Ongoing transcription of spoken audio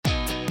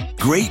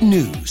Great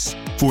news.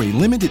 For a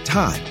limited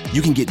time,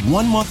 you can get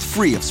 1 month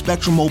free of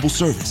Spectrum Mobile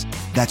service.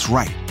 That's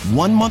right,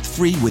 1 month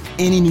free with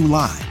any new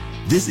line.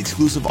 This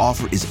exclusive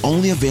offer is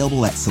only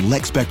available at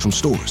select Spectrum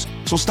stores,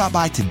 so stop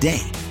by today.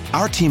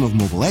 Our team of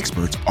mobile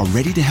experts are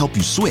ready to help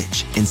you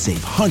switch and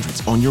save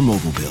hundreds on your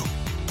mobile bill.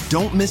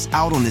 Don't miss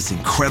out on this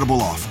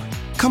incredible offer.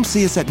 Come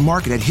see us at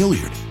Market at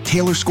Hilliard,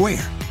 Taylor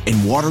Square,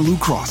 and Waterloo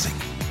Crossing.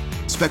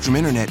 Spectrum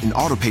Internet and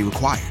autopay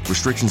required.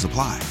 Restrictions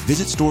apply.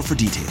 Visit store for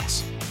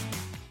details.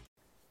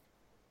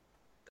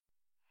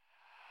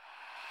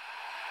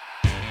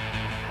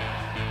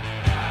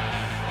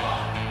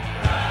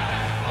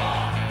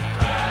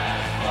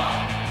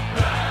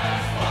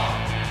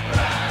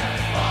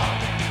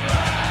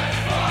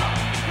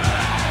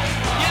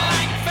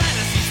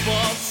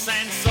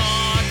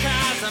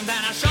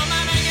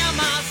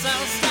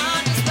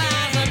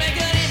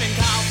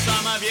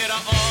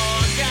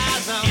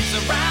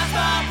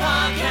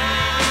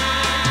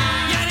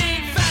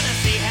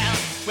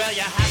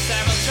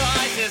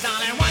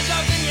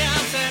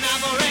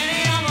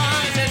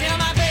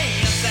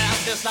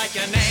 Like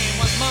your name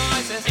was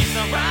Moises. It's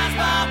a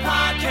Razzball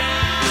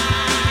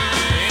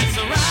Podcast. It's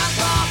a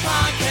Razzball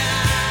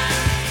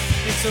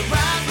Podcast. It's a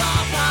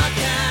Razzball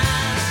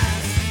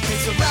Podcast.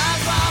 It's a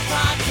Razzball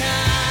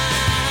Podcast.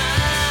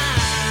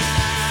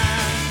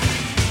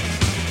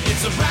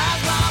 It's a Razzball Podcast. Get a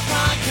Razzball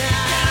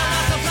Podcast.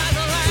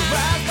 It's a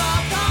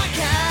Razzball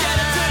Podcast. Get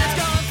into it, it's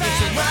going fast.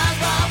 It's a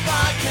Razzball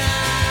Podcast.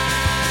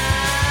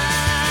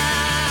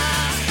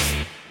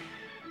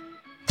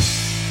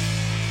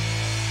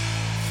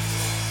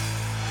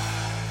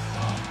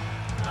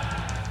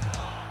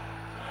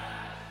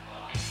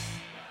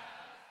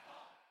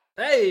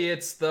 Hey,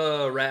 it's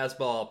the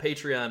Razzball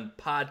Patreon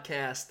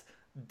podcast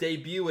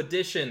debut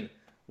edition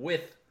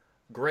with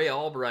Gray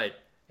Albright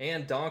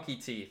and Donkey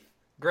Teeth.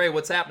 Gray,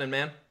 what's happening,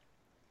 man?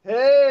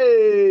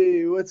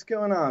 Hey, what's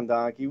going on,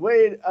 Donkey?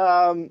 Wait,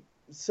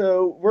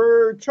 so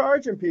we're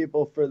charging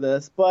people for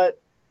this, but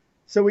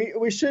so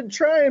we should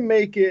try and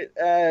make it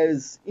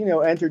as,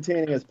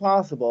 entertaining as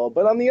possible.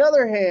 But on the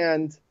other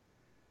hand,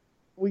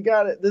 we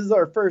got it. This is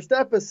our first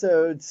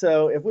episode,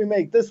 so if we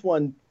make this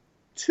one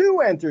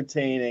too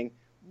entertaining,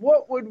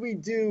 what would we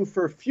do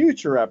for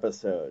future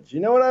episodes?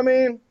 You know what I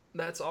mean?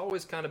 That's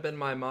always kind of been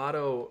my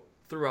motto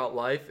throughout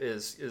life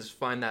is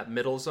find that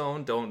middle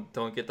zone.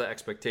 Don't get the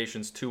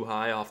expectations too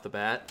high off the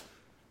bat.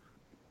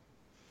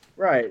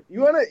 Right.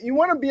 You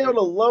want to be able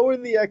to lower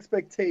the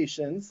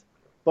expectations,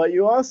 but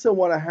you also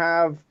want to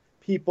have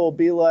people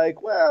be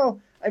like, well,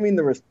 I mean,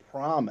 there was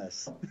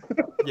promise.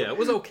 Yeah, it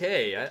was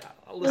okay.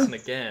 I'll listen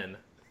again.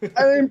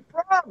 I mean,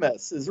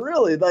 promise is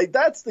really,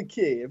 that's the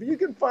key. If you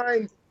can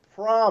find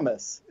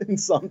promise in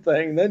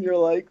something, then you're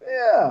like,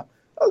 yeah,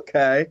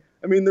 okay.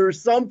 I mean, there was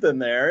something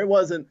there. It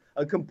wasn't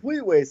a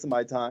complete waste of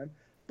my time.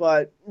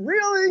 But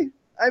really,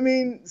 I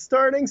mean,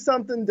 starting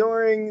something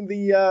during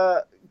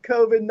the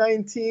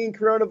COVID-19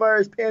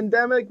 coronavirus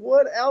pandemic,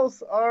 what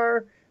else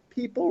are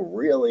people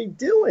really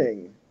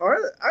doing? Are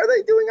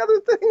they doing other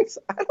things?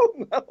 I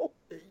don't know.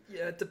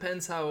 Yeah, it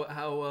depends how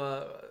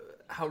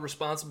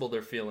responsible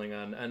they're feeling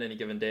on any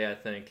given day, I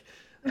think.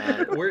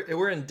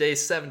 We're in day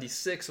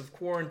 76 of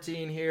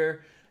quarantine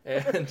here,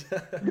 and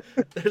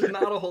there's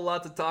not a whole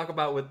lot to talk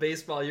about with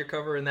baseball. You're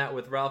covering that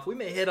with Ralph. We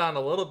may hit on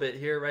a little bit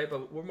here, right?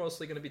 But we're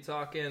mostly going to be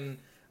talking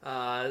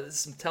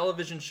some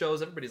television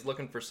shows. Everybody's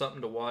looking for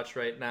something to watch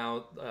right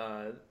now.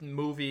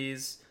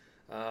 Movies,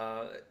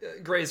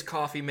 Gray's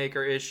coffee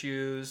maker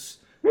issues.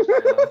 You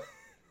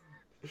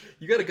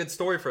got a good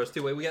story for us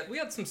too. We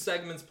got some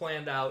segments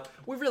planned out.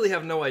 We really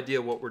have no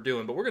idea what we're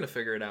doing, but we're going to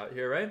figure it out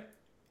here, right?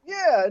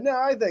 Yeah, no,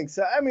 I think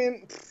so. I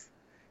mean,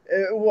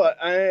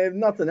 I have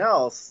nothing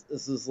else.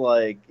 This is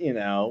like,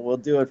 we'll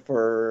do it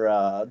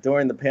for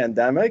during the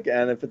pandemic,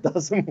 and if it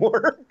doesn't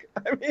work,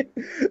 I mean,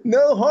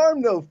 no harm,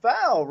 no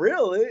foul,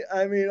 really.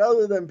 I mean,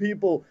 other than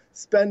people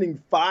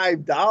spending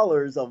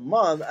 $5 a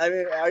month. I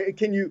mean,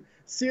 can you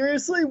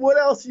seriously? What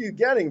else are you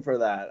getting for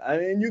that? I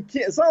mean, you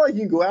can't. It's not like you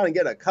can go out and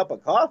get a cup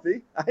of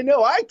coffee. I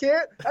know I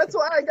can't. That's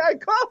why I got a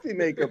coffee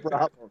maker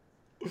problem.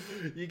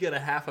 You get a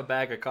half a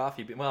bag of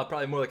coffee beans. Well,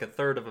 probably more like a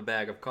third of a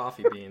bag of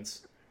coffee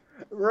beans.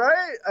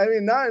 Right? I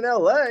mean, not in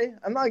LA.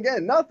 I'm not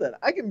getting nothing.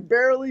 I can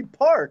barely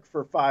park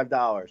for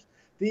 $5.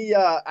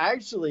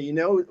 Actually,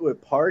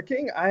 with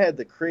parking, I had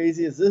the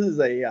craziest. This is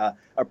a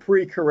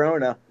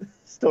pre-corona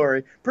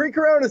story.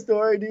 Pre-corona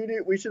story,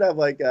 dude. We should have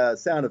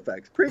sound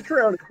effects.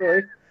 Pre-corona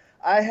story.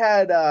 I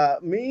had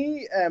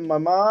me and my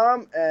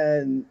mom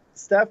and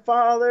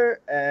stepfather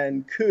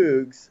and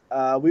Cougs.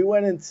 We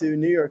went into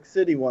New York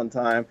City one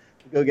time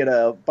to go get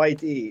a bite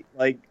to eat.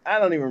 I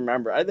don't even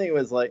remember. I think it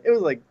was I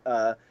think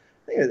it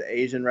was an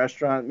Asian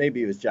restaurant.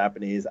 Maybe it was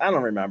Japanese. I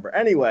don't remember.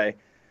 Anyway,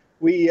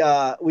 we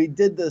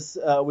did this.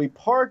 We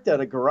parked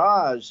at a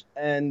garage,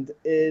 and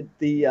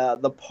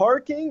the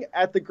parking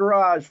at the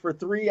garage for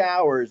 3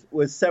 hours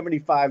was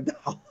 $75.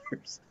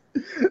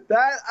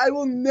 That I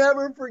will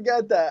never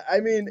forget that. I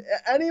mean,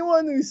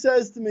 anyone who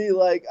says to me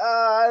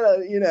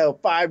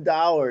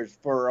 $5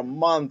 for a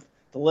month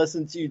to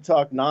listen to you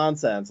talk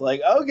nonsense,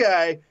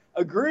 okay,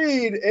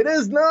 agreed, it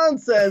is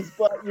nonsense,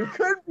 but you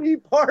could be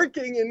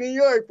parking in New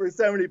York for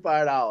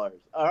 $75.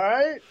 All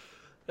right?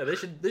 Yeah, they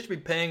should be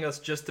paying us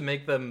just to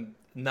make them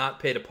not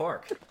pay to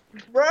park.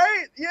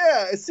 Right?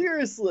 Yeah,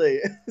 seriously.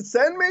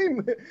 Send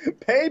me,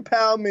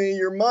 PayPal me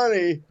your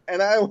money,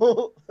 and I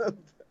will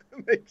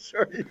make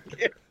sure you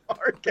get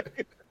parking.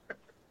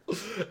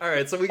 All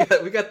right, so we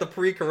got the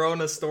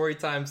pre-corona story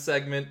time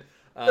segment.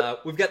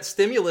 We've got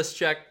stimulus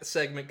check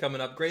segment coming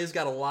up. Gray's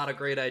got a lot of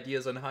great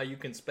ideas on how you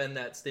can spend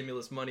that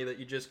stimulus money that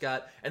you just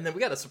got. And then we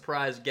got a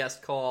surprise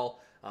guest call.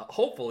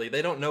 Hopefully,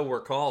 they don't know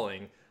we're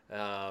calling,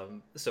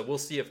 so we'll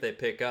see if they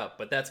pick up.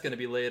 But that's going to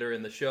be later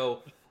in the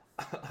show.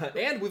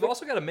 And we've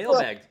also got a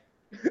mailbag.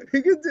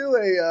 You could do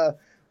a.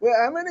 Well,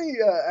 how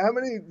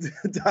many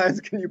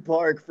times can you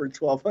park for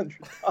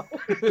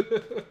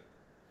 $1,200?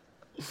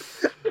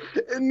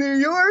 In New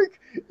York,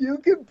 you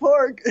can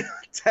park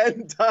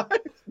 10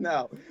 times.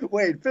 No,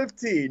 wait,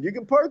 15. You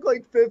can park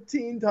like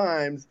 15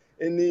 times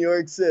in New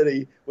York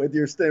City with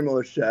your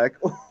stimulus check,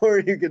 or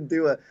you can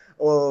do a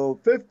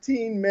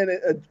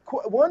 15-minute,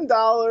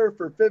 $1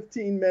 for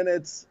 15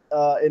 minutes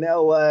in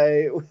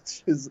LA,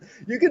 which is,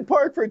 you can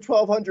park for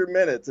 1,200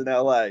 minutes in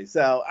LA.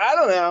 So I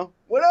don't know.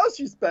 What else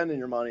are you spending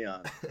your money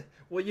on?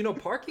 Well,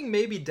 parking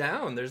may be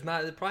down. There's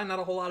probably not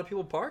a whole lot of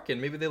people parking.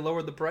 Maybe they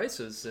lowered the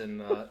prices in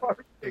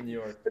New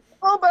York. It's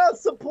all about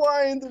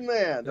supply and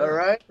demand, all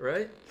right?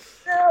 Right?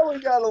 Yeah,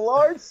 we got a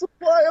large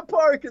supply of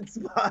parking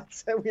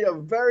spots, and we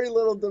have very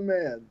little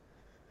demand.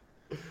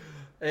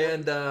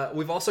 And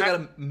we've also got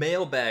a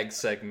mailbag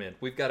segment.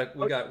 We got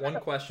one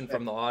question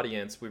from the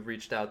audience. We've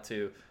reached out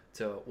to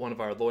one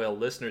of our loyal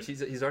listeners.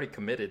 He's already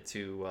committed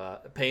to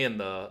paying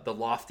the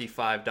lofty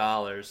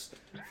 $5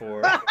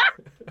 for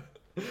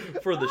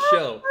for the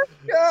show. Oh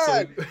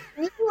God, so,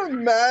 can you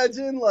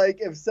imagine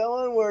if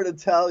someone were to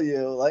tell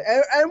you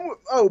and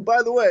oh,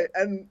 by the way,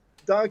 and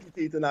Donkey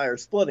Teeth and I are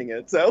splitting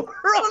it, so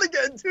we're only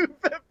getting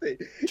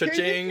 $2.50.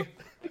 Cha-ching.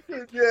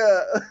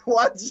 Yeah,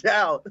 watch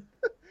out.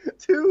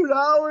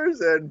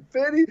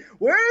 $2.50.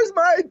 Where's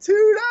my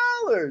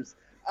 $2?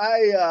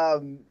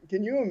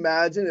 Can you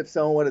imagine if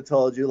someone would have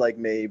told you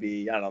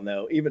maybe, I don't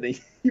know, even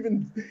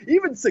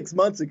 6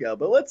 months ago,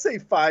 but let's say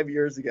 5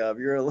 years ago,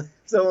 if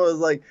someone was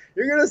like,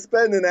 you're gonna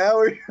spend an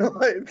hour of your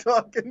life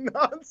talking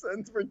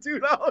nonsense for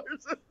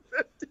 $2.50.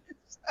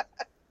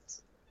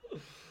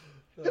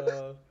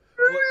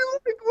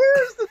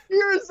 Where's the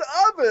nearest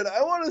oven?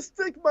 I want to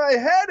stick my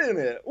head in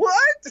it. What?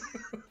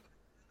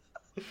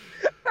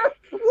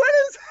 What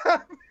is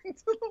happening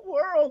to the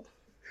world?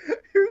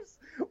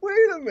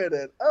 Wait a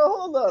minute. Oh,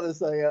 hold on a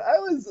second. I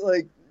was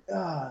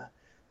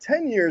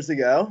 10 years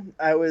ago,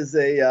 I was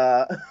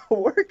a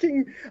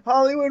working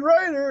Hollywood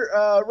writer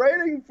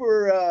writing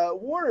for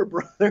Warner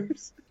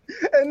Brothers.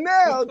 And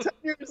now, 10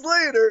 years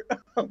later,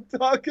 I'm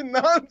talking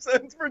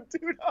nonsense for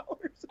 $2.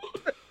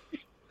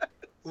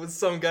 With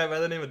some guy by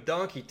the name of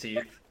Donkey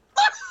Teeth.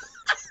 Oh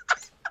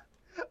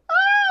my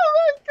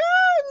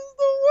God, this is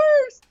the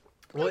worst.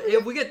 Well,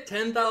 if we get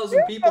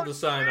 10,000 people to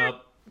sign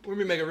up, we're going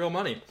to be making real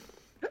money.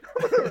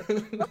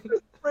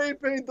 Spray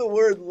paint the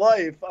word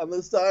life on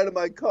the side of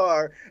my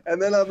car, and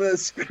then I'm going to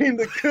scream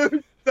the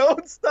coos,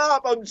 don't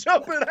stop, I'm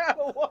jumping out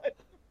of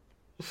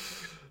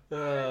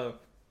life.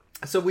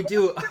 So we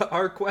do,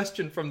 our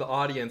question from the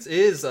audience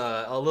is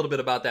a little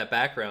bit about that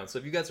background. So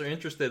if you guys are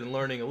interested in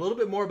learning a little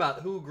bit more about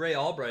who Gray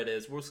Albright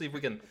is, we'll see if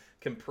we can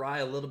pry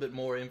a little bit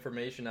more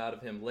information out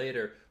of him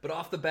later. But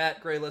off the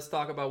bat, Gray, let's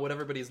talk about what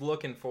everybody's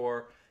looking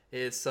for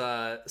is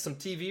some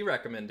TV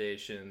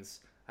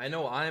recommendations. I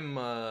know I'm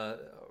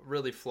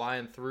really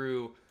flying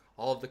through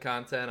all of the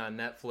content on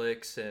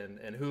Netflix and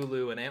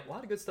Hulu and a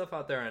lot of good stuff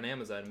out there on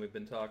Amazon we've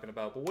been talking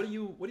about. But what are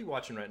you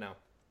watching right now?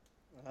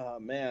 Oh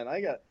man, I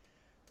got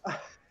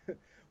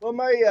well,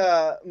 my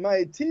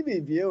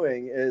TV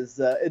viewing is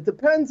it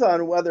depends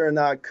on whether or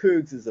not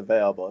Cougs is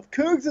available. If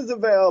Cougs is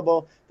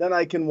available, then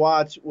I can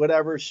watch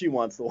whatever she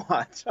wants to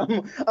watch.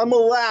 I'm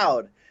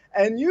allowed.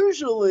 And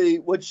usually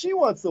what she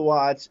wants to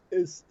watch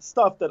is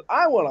stuff that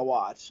I want to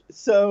watch.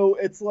 So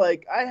it's I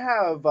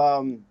have,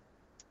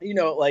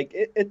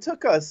 it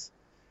took us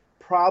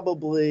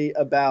probably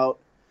about,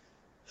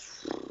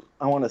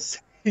 I want to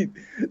say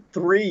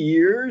 3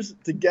 years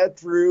to get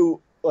through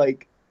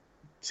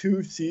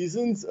 2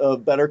 seasons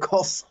of Better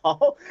Call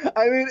Saul.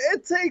 I mean,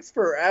 it takes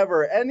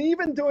forever. And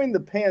even during the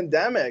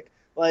pandemic,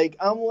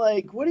 I'm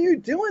like, what are you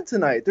doing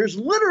tonight? There's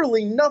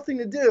literally nothing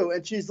to do.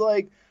 And she's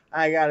like,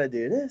 I gotta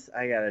do this,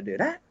 I gotta do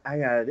that,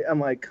 I'm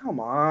like,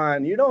 come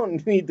on, you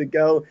don't need to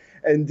go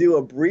and do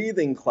a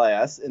breathing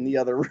class in the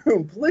other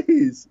room,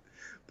 please,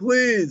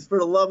 for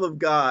the love of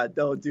God,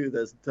 don't do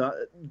this,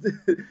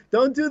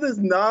 don't do this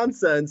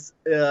nonsense,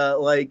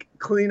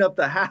 clean up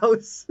the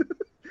house,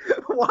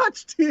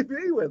 watch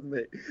TV with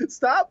me,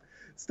 stop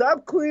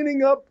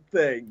cleaning up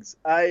things.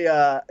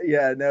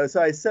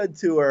 So I said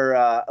to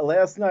her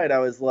last night, I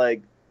was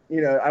like,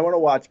 I want to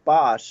watch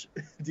Bosch,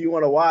 do you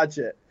want to watch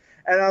it?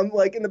 And I'm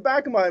like, in the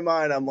back of my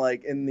mind, I'm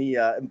like,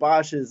 and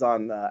Bosch is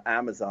on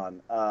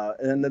Amazon.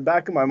 And in the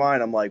back of my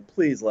mind, I'm like,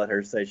 please let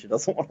her say she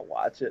doesn't want to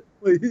watch it,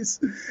 please.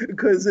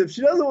 Because if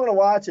she doesn't want to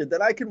watch it,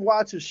 then I can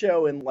watch a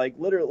show and like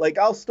literally, like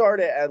I'll start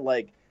it at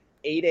like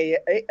 8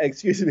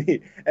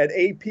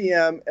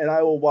 p.m. and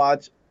I will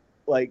watch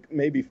like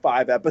maybe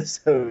 5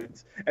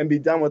 episodes and be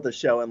done with the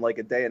show in like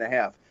a day and a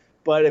half.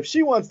 But if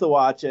she wants to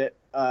watch it,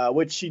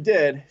 which she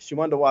did, she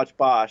wanted to watch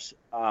Bosch.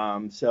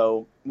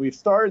 So we've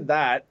started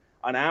that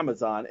on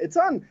Amazon. It's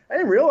on, I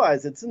didn't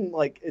realize it's in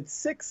like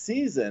its 6th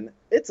season.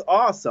 It's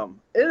awesome.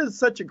 It is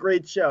such a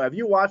great show. Have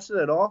you watched it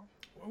at all?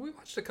 Well, we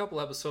watched a couple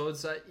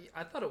episodes.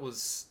 I thought it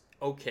was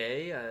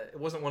okay. It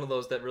wasn't one of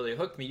those that really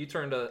hooked me. You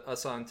turned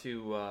us on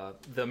to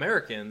The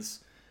Americans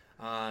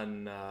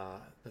on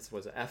this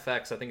was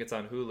FX. I think it's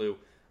on Hulu.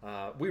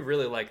 We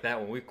really liked that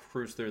one. We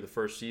cruised through the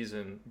first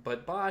season.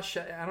 But Bosch,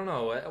 I don't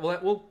know.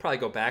 We'll probably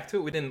go back to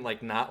it. We didn't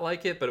like not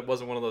like it, but it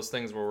wasn't one of those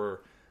things where we're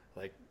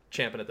like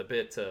champing at the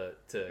bit to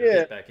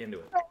get back into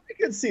it. I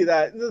can see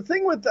that. The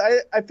thing with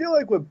I feel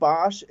like with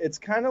Bosch, it's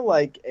kind of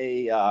like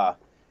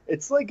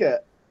it's like a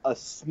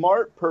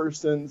smart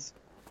person's,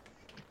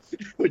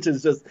 which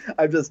is just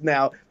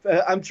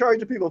I'm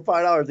charging people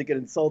 $5 to get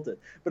insulted,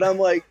 but I'm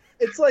like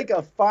it's like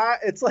a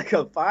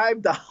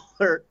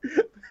 $5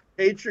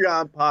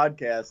 Patreon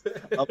podcast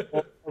of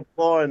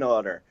Law and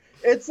Order.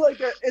 It's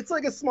like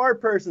a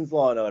smart person's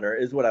Law and Order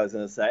is what I was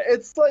gonna say.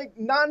 It's like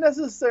not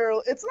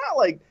necessarily. It's not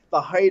like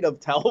the height of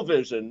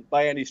television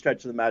by any stretch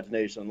of the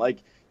imagination. Like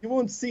you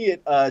won't see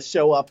it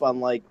show up on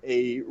like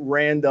a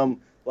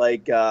random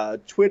like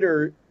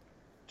Twitter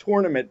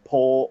tournament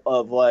poll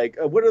of like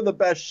what are the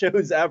best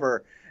shows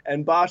ever,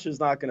 and Bosch is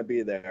not going to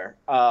be there.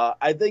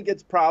 I think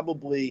it's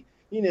probably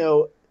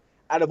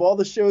out of all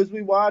the shows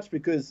we watch,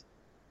 because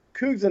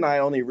Cougs and I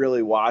only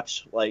really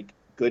watch like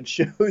good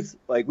shows.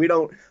 Like we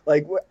don't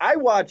like. I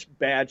watch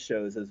bad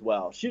shows as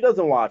well. She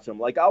doesn't watch them.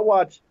 Like I'll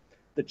watch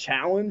The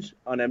Challenge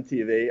on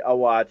MTV. I'll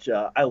watch.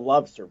 I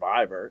love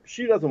Survivor.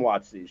 She doesn't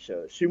watch these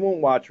shows. She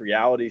won't watch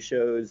reality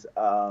shows.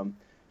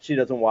 She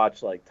doesn't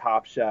watch like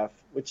Top Chef,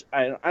 which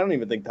I don't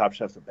even think Top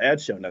Chef's a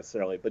bad show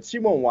necessarily. But she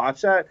won't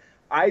watch that.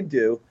 I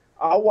do.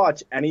 I'll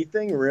watch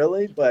anything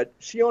really, but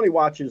she only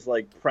watches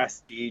like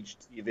prestige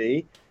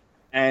TV,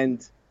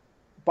 and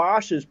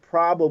Bosch is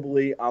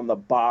probably on the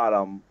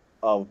bottom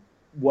of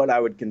what I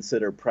would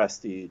consider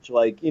prestige.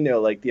 Like,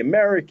 like The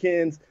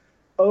Americans,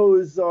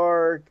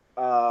 Ozark,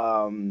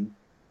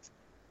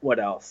 what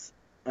else?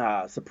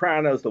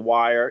 Sopranos, The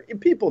Wire.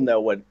 People know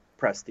what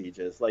prestige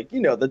is. Like,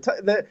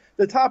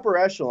 the topper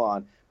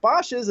echelon.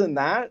 Bosch isn't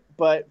that,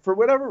 but for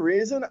whatever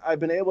reason,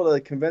 I've been able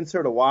to convince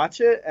her to watch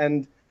it,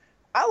 and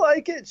I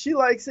like it. She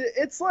likes it.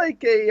 It's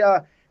like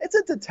it's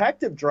a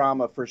detective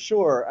drama for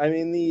sure. I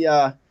mean,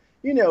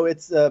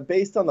 it's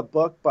based on the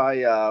book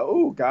by,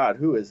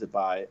 who is it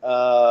by?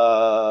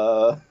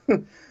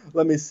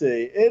 Let me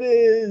see. It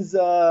is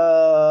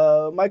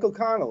Michael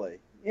Connelly.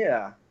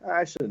 Yeah,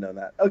 I should have known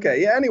that.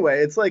 Okay, yeah, anyway,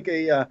 it's like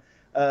a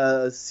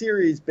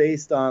series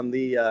based on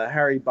the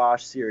Harry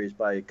Bosch series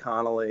by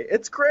Connelly.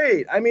 It's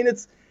great. I mean,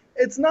 it's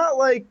not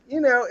like,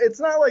 it's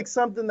not like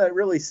something that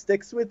really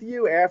sticks with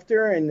you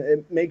after and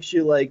it makes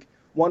you like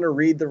want to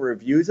read the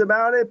reviews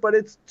about it, but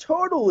it's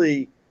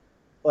totally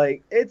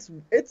like, it's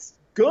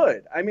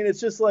good. I mean, it's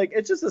just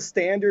a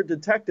standard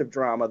detective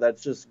drama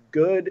that's just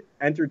good,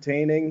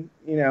 entertaining,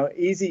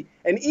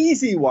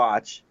 easy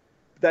watch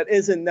that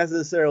isn't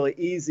necessarily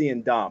easy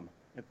and dumb,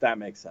 if that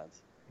makes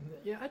sense.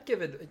 Yeah, I'd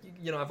give it,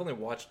 I've only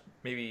watched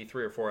maybe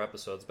 3 or 4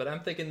 episodes, but I'm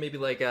thinking maybe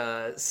like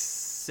a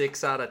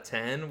 6 out of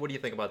 10. What do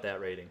you think about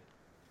that rating?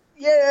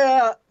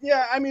 Yeah.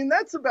 I mean,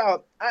 that's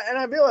about, and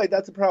I feel like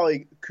that's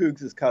probably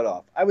Cougs'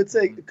 cutoff. I would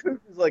say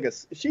Cougs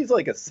is she's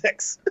like a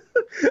 6.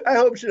 I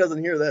hope she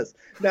doesn't hear this.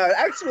 Now,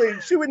 actually,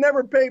 she would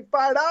never pay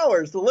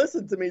 $5 to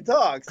listen to me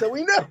talk, so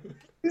we know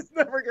she's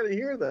never gonna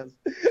hear this.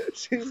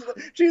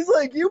 She's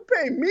like, you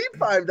pay me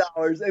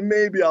 $5 and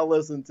maybe I'll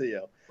listen to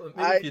you. Well,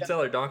 maybe if you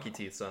tell her Donkey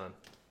Teeth's on.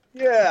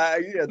 Yeah,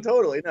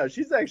 totally. No,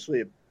 she's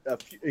actually a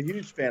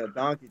huge fan of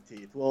Donkey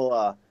Teeth.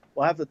 We'll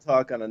have to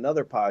talk on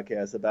another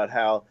podcast about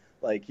how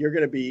like you're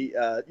gonna be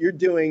you're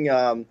doing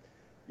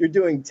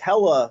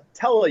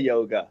tele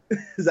yoga.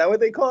 Is that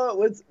what they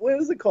call it? What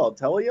is it called?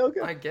 Tele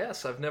yoga? I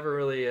guess I've never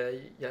really.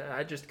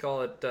 I just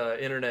call it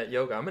internet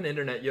yoga. I'm an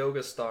internet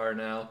yoga star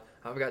now.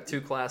 I've got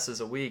 2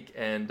 classes a week,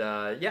 and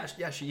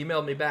she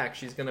emailed me back.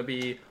 She's gonna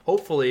be,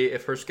 hopefully,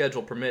 if her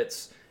schedule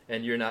permits,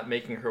 and you're not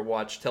making her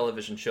watch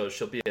television shows,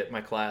 she'll be at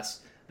my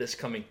class this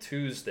coming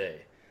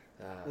Tuesday.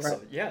 Right.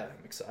 So yeah,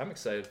 I'm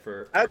excited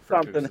for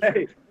something. Tuesday.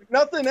 Hey,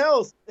 nothing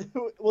else.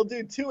 We'll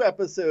do 2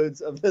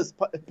 episodes of this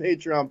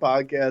Patreon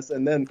podcast,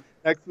 and then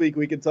next week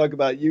we can talk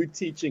about you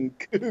teaching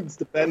Cougs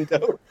to bend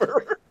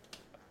over.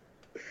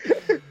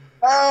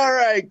 All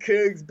right,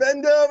 Cougs,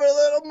 bend over a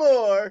little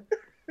more.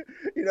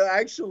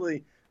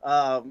 Actually,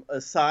 a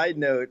side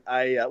note.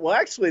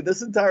 Actually,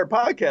 this entire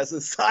podcast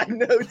is side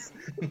notes,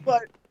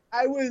 but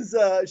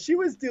she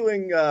was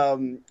doing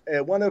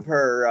one of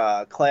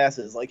her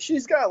classes. Like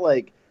she's got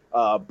like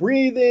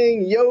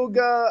breathing,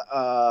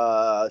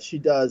 yoga. She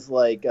does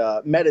like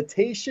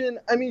meditation.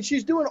 I mean,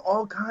 she's doing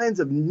all kinds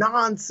of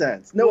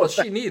nonsense. No, Well,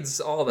 she needs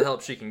all the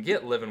help she can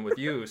get living with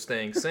you,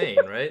 staying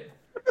sane, right?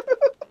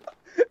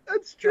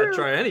 that's Gotta true.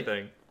 try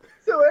anything.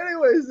 So,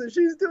 anyways, so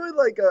she's doing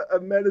like a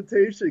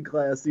meditation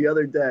class the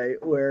other day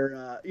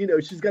where,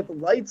 she's got the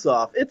lights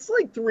off. It's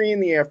like 3 in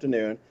the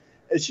afternoon.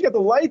 And she got the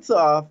lights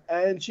off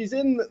and she's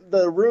in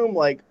the room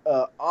like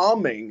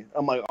umming.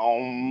 I'm like,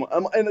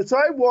 and so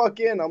I walk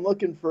in. I'm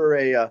looking for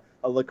a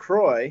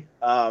LaCroix.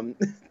 I'm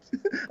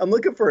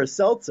looking for a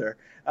seltzer.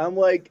 I'm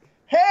like,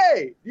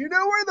 hey, do you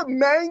know where the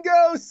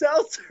mango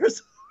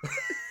seltzers are?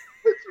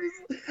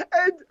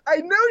 And I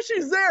know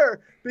she's there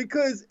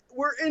because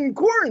we're in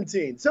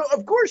quarantine. So,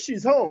 of course,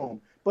 she's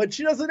home, but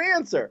she doesn't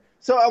answer.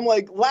 So I'm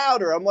like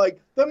louder. I'm like,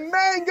 the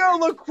mango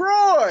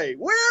LaCroix,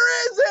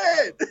 where is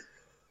it?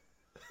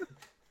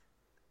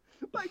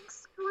 Like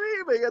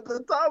screaming at the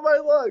top of my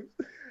lungs.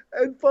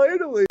 And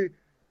finally,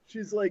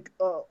 she's like,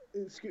 oh,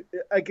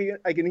 I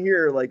can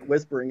hear her like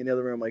whispering in the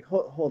other room, like,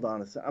 hold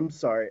on a second.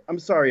 I'm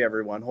sorry,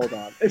 everyone. Hold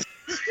on. And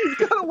she's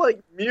got to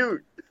like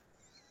mute.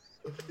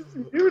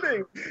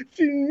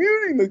 She's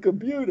muting the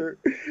computer,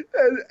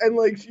 and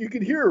like you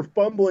could hear her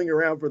fumbling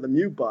around for the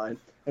mute button.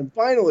 And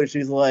finally,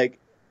 she's like,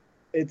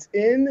 "It's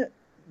in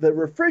the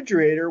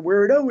refrigerator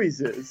where it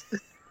always is."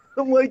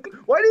 I'm like,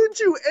 "Why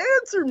didn't you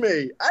answer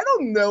me? I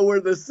don't know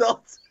where the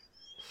seltzer."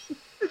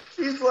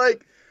 She's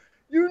like,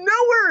 "You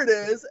know where it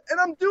is, and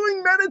I'm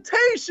doing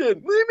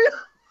meditation. Leave me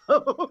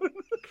alone."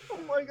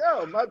 I'm like,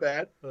 "Oh, my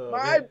bad,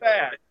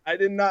 bad. I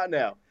did not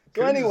know."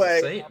 So Coos anyway,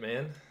 is a saint,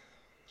 man.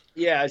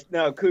 yeah,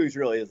 no, Coos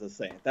really is a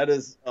saint. That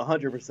is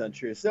 100%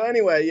 true. So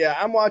anyway, yeah,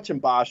 I'm watching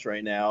Bosch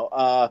right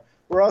now.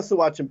 We're also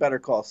watching Better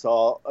Call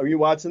Saul. Are you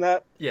watching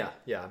that? Yeah.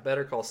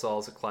 Better Call Saul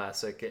is a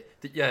classic.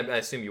 Yeah, I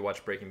assume you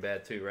watch Breaking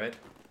Bad too, right?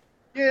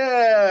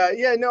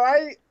 Yeah. No,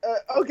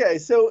 okay.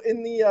 So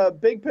in the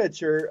big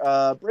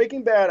picture,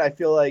 Breaking Bad, I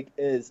feel like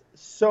is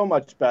so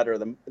much better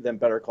than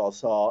Better Call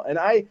Saul. And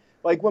I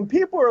like when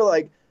people are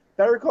like,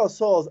 Better Call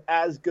Saul is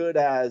as good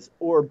as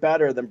or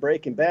better than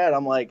Breaking Bad.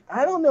 I'm like,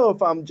 I don't know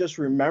if I'm just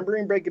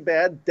remembering Breaking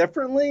Bad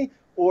differently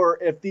or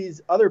if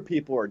these other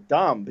people are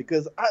dumb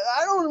because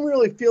I don't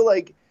really feel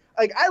like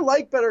I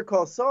like Better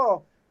Call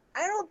Saul.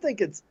 I don't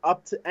think it's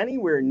up to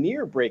anywhere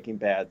near Breaking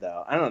Bad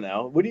though. I don't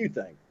know. What do you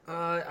think?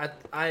 I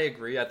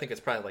agree. I think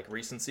it's probably like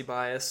recency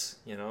bias.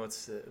 You know,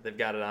 it's they've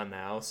got it on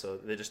now, so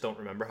they just don't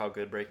remember how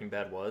good Breaking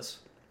Bad was.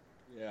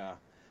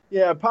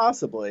 Yeah,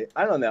 possibly.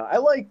 I don't know. I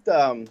liked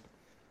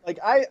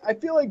I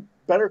feel like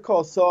Better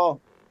Call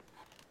Saul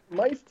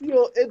might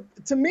feel it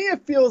to me.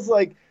 It feels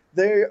like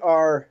they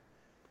are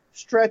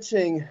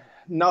stretching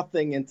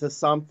nothing into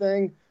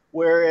something,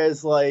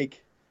 whereas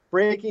like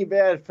Breaking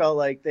Bad felt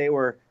like they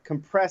were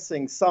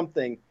compressing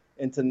something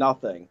into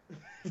nothing.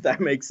 If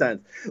that makes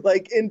sense.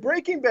 Like in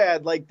Breaking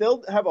Bad, like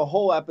they'll have a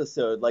whole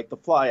episode, like the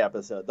Fly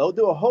episode. They'll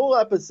do a whole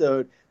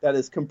episode that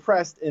is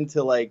compressed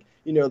into like,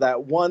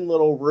 that one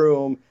little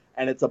room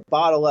and it's a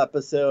bottle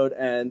episode.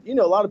 And,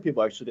 a lot of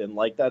people actually didn't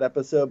like that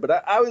episode, but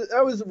I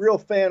was a real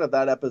fan of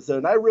that episode.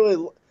 And I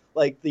really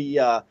like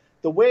the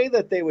way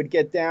that they would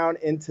get down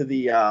into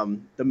the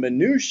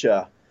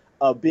minutia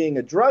of being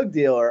a drug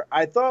dealer.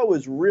 I thought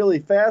was really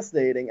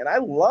fascinating. And I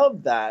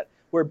loved that.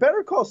 Where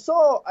Better Call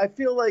Saul, I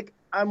feel like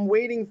I'm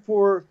waiting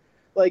for,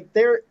 like,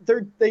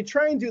 they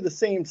try and do the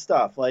same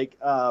stuff. Like,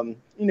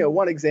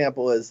 one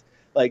example is,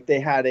 like, they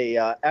had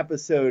a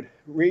episode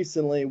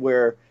recently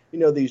where,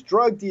 these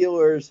drug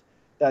dealers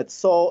that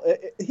Saul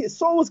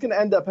was going to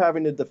end up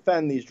having to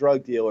defend these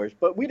drug dealers,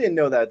 but we didn't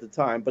know that at the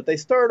time. But they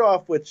start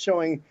off with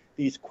showing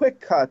these quick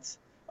cuts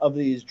of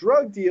these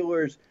drug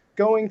dealers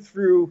going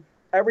through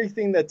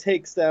everything that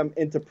takes them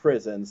into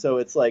prison. So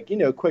it's like,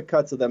 quick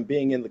cuts of them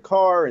being in the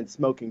car and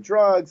smoking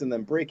drugs and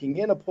then breaking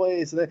in a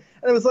place. And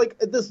it was like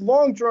this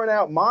long drawn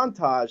out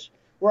montage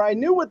where I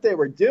knew what they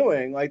were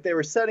doing. Like they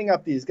were setting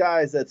up these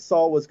guys that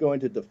Saul was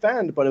going to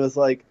defend, but it was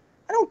like,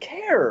 I don't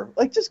care.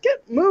 Like just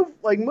move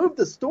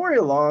the story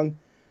along.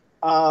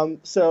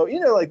 So,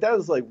 like that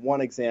was like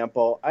one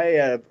example. I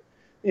have,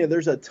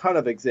 there's a ton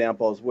of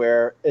examples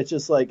where it's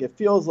just like, it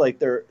feels like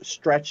they're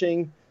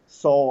stretching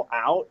Saul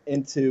out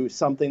into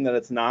something that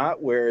it's not,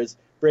 whereas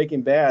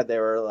Breaking Bad they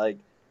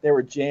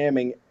were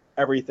jamming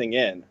everything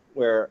in,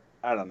 where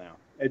I don't know,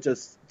 it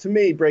just, to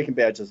me, Breaking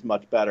Bad's just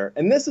much better.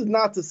 And this is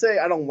not to say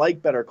I don't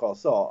like Better Call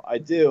Saul. I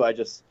do.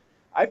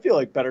 I feel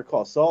like Better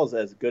Call Saul is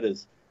as good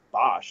as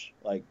Bosch,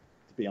 like,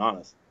 to be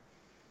honest.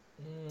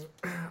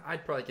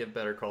 I'd probably give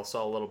Better Call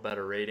Saul a little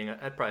better rating.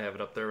 I'd probably have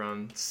it up there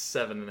around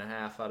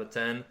 7.5 out of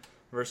 10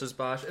 versus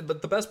Bosch.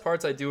 But the best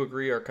parts, I do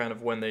agree, are kind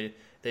of when they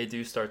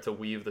do start to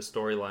weave the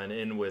storyline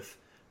in with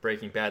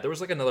Breaking Bad. There was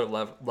like another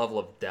level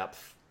of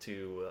depth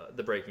to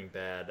the Breaking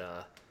Bad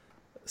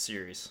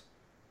series.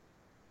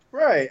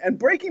 Right, and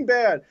Breaking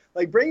Bad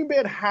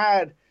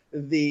had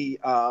the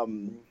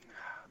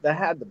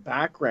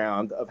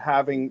background of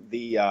having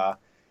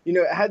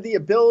it had the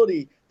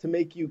ability to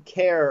make you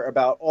care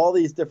about all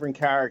these different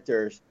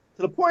characters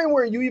to the point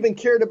where you even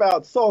cared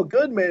about Saul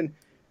Goodman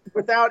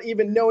without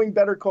even knowing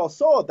Better Call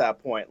Saul at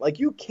that point. Like,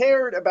 you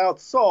cared about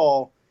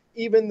Saul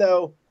even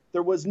though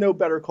there was no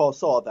Better Call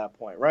Saul at that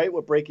point, right?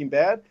 With Breaking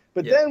Bad.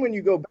 But then when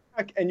you go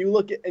back and you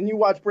look at and you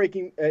watch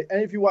and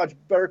if you watch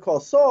Better Call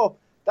Saul,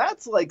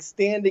 that's like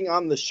standing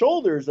on the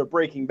shoulders of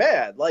Breaking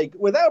Bad. Like,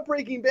 without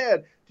Breaking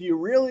Bad, do you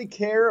really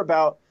care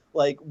about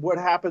like what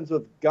happens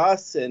with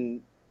Gus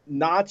and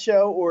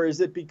Nacho, or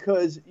is it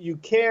because you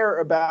care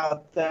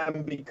about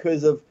them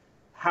because of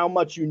how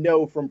much you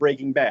know from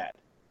Breaking Bad?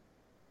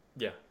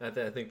 Yeah, I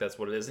think that's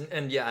what it is.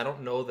 And yeah, I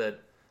don't know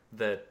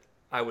that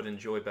I would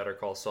enjoy Better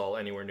Call Saul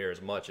anywhere near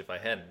as much if I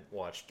hadn't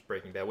watched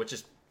Breaking Bad, which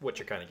is what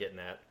you're kind of getting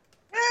at.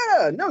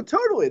 Yeah, no,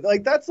 totally.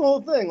 Like, that's the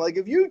whole thing. Like,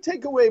 if you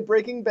take away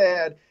Breaking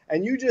Bad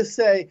and you just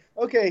say,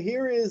 okay,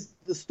 here is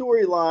the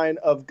storyline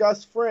of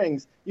Gus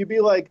Frings, you'd be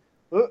like,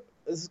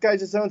 this guy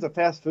just owns a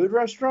fast food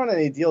restaurant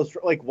and he deals,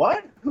 like,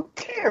 what? Who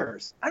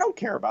cares? I don't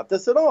care about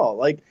this at all.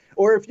 Like,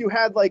 or if you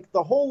had, like,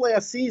 the whole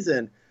last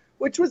season,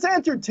 which was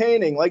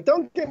entertaining. Like,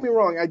 don't get me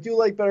wrong, I do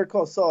like Better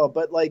Call Saul,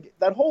 but, like,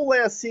 that whole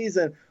last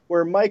season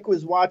where Mike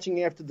was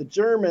watching after the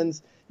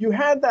Germans, you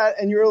had that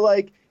and you're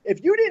like,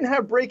 if you didn't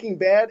have Breaking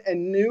Bad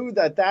and knew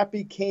that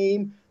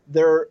became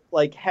their,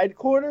 like,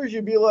 headquarters,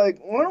 you'd be like,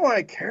 what do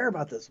I care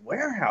about this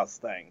warehouse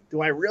thing?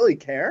 Do I really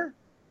care?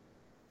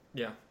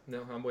 Yeah,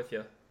 no, I'm with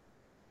you.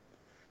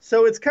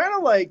 So it's kind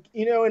of like,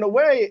 in a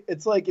way,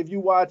 it's like if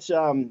you watch,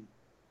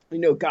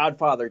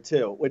 Godfather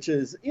 2, which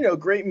is,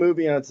 great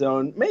movie on its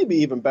own, maybe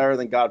even better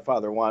than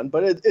Godfather 1,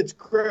 but it's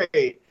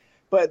great.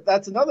 But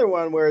that's another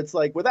one where it's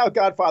like, without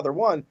Godfather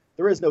 1,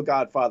 there is no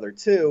Godfather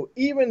 2,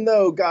 even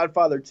though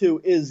Godfather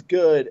 2 is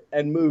good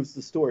and moves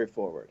the story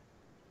forward.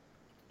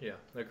 Yeah,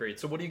 agreed.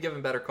 So what are you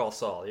giving Better Call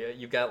Saul?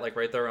 You got like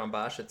right there on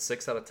Bosch at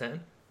 6 out of 10?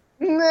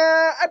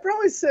 Nah, I'd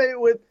probably say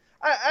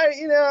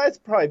it's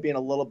probably being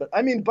a little bit.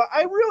 I mean, but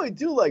I really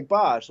do like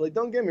Bosch. Like,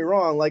 don't get me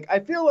wrong. Like, I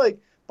feel like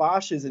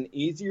Bosch is an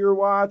easier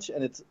watch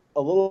and it's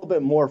a little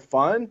bit more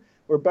fun.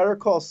 Where Better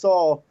Call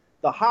Saul,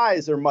 the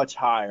highs are much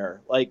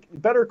higher. Like,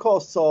 Better Call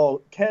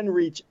Saul can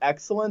reach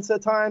excellence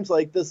at times.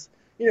 Like this,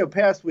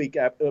 past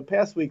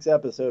week's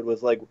episode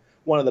was like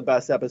one of the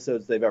best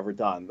episodes they've ever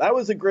done. That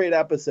was a great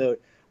episode.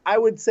 I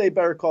would say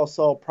Better Call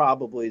Saul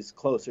probably is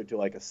closer to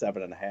like a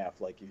 7.5,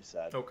 like you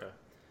said. Okay.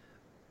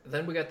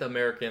 Then we got The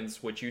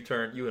Americans, which you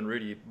and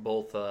Rudy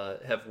both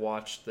have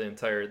watched the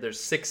entire. There's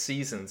 6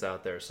 seasons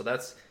out there, so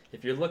that's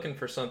if you're looking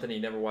for something you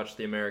never watched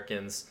The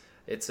Americans.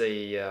 It's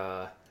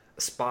a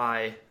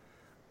spy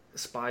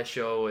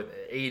show in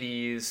the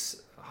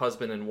 80s.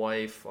 Husband and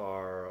wife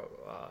are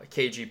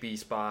KGB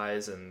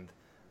spies, and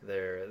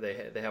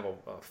they have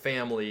a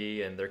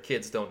family, and their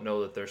kids don't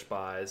know that they're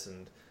spies,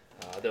 and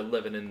they're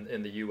living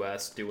in the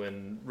U.S.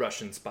 doing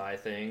Russian spy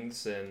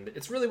things, and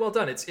it's really well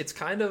done. It's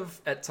kind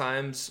of at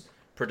times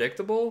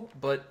predictable,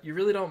 but you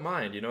really don't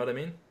mind. You know what I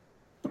mean?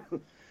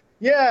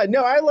 Yeah,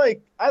 no,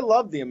 I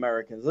love The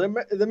Americans.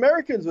 The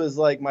Americans was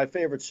like my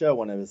favorite show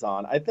when it was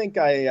on. I think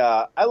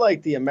I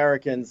liked The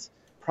Americans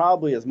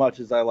probably as much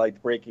as I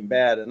liked Breaking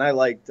Bad, and I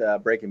liked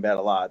Breaking Bad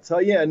a lot. So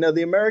yeah, no,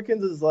 The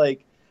Americans is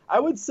like, I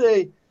would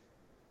say,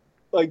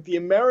 like The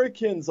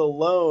Americans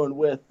alone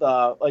with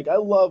like I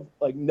love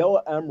like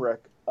Noah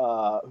Emmerich,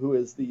 who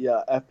is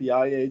the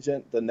FBI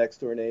agent, the next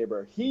door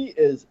neighbor. He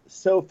is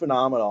so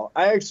phenomenal.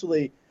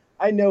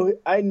 I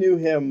knew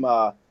him,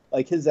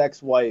 like his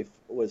ex-wife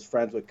was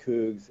friends with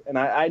Cougs, and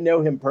I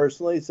know him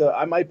personally, so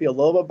I might be a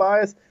little bit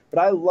biased, but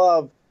I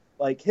love,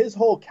 like, his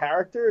whole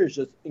character is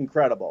just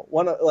incredible.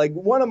 One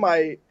of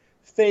my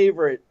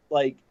favorite,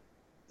 like,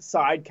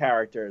 side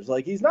characters.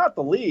 Like, he's not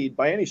the lead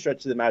by any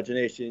stretch of the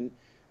imagination,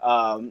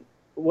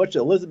 which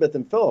Elizabeth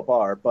and Philip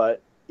are,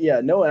 but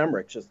yeah, Noah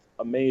Emmerich's just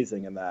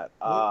amazing in that.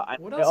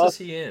 What else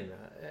is he in?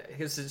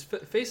 His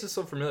face is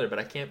so familiar, but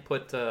I can't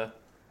put...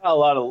 A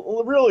lot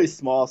of really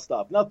small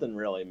stuff, nothing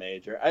really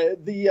major.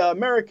 The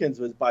Americans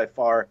was by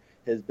far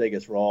his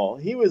biggest role.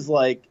 He was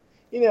like,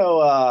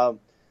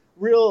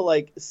 real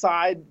like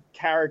side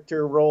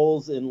character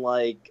roles in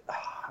like,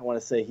 I want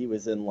to say he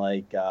was in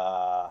like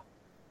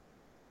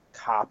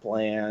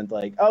Copland.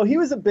 Like, oh, he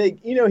was a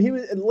big, he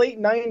was in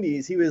late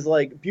 90s. He was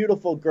like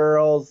Beautiful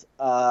Girls.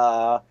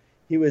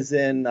 He was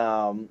in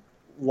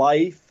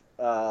Life,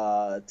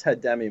 Ted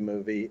Demme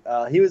movie.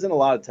 He was in a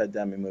lot of Ted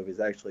Demme movies,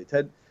 actually.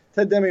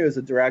 Ted Demme was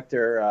a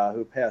director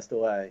who passed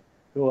away,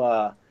 who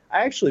I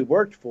actually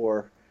worked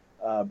for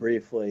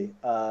briefly.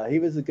 He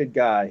was a good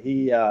guy.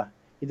 He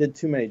did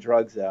too many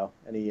drugs, though,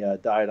 and he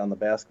died on the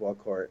basketball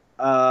court.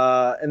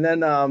 And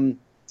then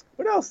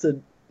what else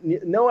did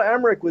Noah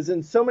Emmerich was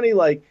in so many,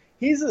 like,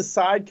 he's the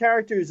side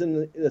characters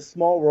in the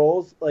small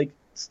roles, like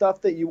stuff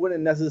that you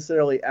wouldn't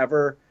necessarily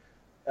ever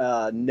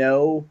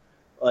know,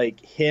 like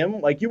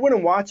him. Like, you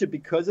wouldn't watch it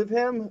because of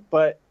him,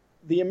 but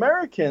The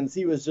Americans,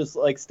 he was just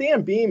like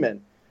Stan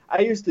Beeman.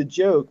 I used to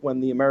joke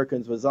when The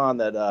Americans was on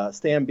that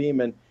Stan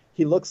Beeman,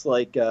 he looks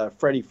like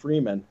Freddie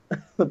Freeman,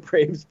 the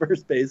Braves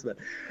first baseman.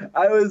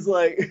 I was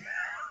like,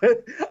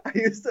 I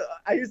used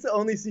to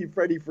only see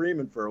Freddie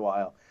Freeman for a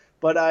while,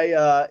 but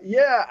I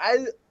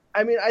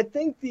mean, I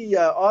think the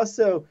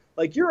also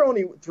like you're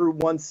only through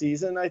one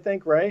season, I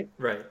think, right?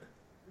 Right.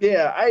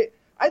 Yeah,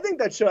 I think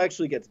that show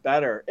actually gets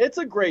better. It's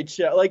a great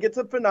show. Like it's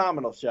a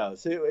phenomenal show.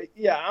 So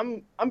yeah,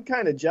 I'm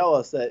kind of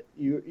jealous that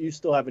you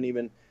still haven't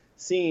even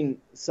seen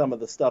some of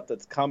the stuff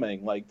that's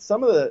coming. Like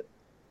some of the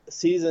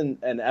season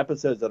and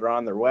episodes that are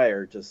on their way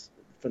are just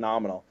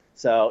phenomenal.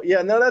 So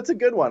yeah, no, that's a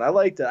good one. I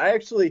liked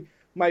it.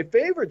 My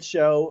favorite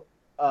show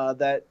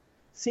that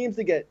seems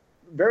to get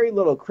very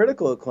little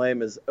critical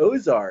acclaim is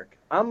Ozark.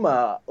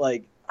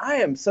 I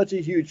am such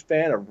a huge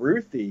fan of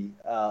Ruthie,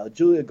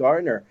 Julia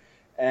Gardner,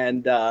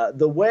 and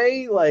the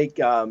way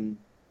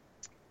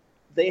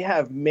they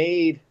have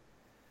made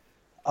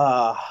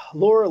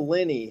Laura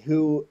Linney,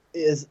 who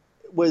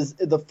was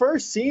the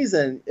first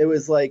season, it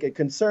was like a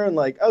concern,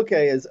 like,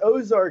 okay, is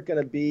Ozark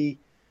going to be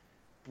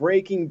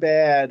Breaking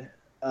Bad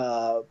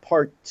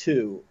part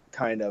 2,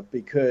 kind of,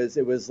 because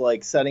it was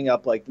like setting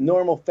up like the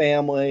normal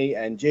family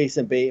and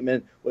Jason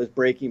Bateman was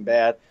Breaking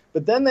Bad.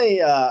 But then they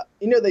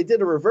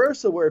did a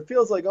reversal where it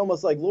feels like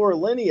almost like Laura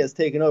Linney has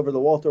taken over the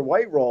Walter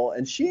White role,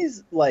 and she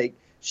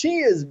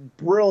is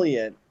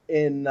brilliant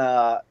in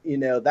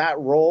that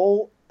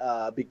role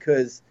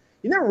because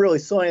you never really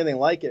saw anything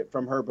like it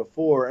from her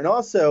before. And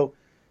also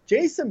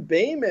Jason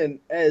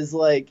Bateman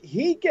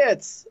he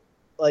gets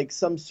like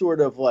some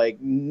sort of like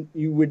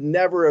you would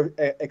never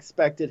have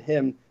expected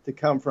him to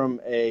come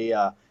from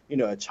a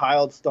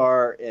child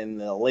star in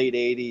the late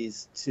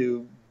 80s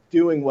to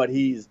doing what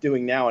he's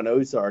doing now in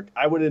Ozark.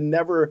 I would have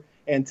never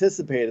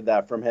anticipated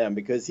that from him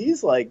because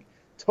he's like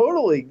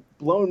totally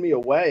blown me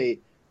away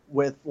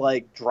with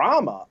like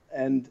drama.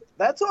 And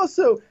that's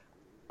also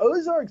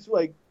Ozark's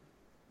like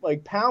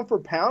pound for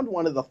pound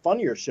one of the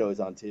funnier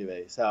shows on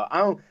TV. So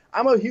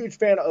I'm a huge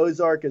fan of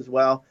Ozark as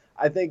well.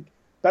 I think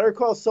Better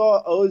Call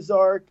Saul,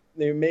 Ozark,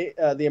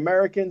 the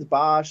Americans,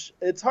 Bosch.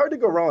 It's hard to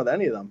go wrong with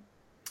any of them.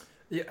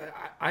 Yeah,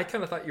 I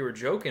kind of thought you were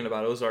joking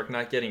about Ozark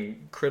not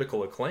getting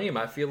critical acclaim.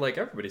 I feel like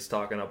everybody's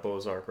talking up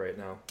Ozark right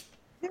now.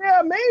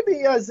 Yeah,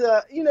 maybe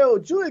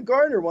Julia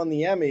Gardner won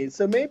the Emmy,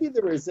 so maybe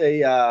there was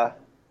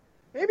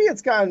maybe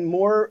it's gotten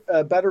more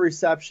better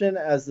reception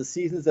as the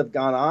seasons have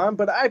gone on.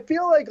 But I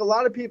feel like a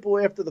lot of people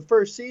after the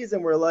first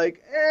season were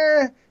like,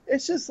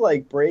 it's just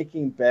like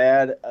Breaking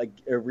Bad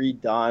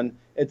redone.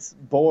 It's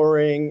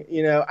boring.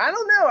 I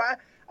don't know.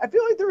 I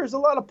feel like there was a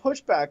lot of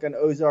pushback on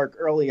Ozark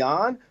early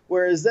on,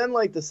 whereas then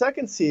like the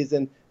second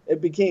season,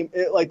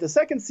 the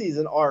second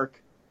season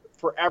arc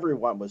for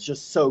everyone was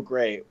just so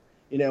great.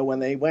 When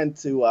they went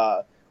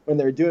to when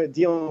they were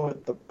dealing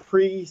with the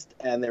priest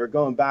and they were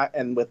going back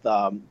and with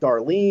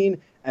Darlene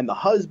and the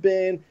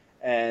husband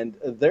and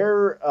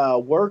their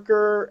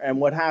worker and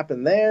what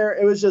happened there,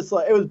 it was just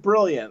like it was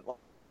brilliant.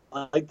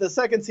 Like the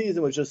second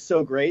season was just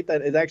so great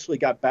that it actually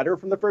got better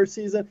from the first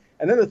season.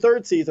 And then the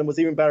third season was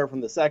even better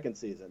from the second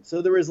season.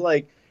 So there was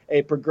like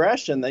a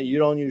progression that you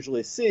don't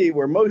usually see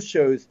where most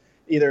shows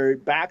either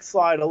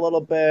backslide a little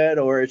bit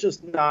or it's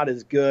just not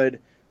as good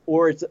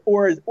or it's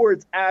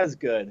as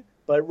good.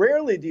 But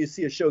rarely do you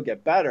see a show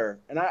get better.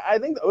 And I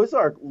think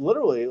Ozark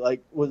literally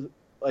was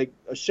like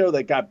a show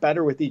that got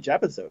better with each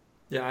episode.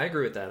 Yeah, I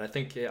agree with that. I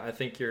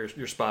think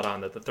you're spot on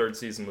that the third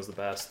season was the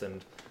best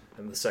and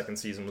the second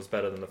season was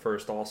better than the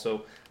first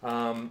also.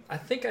 I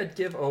think I'd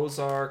give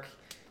Ozark,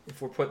 if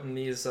we're putting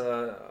these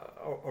a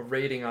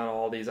rating on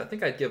all these, I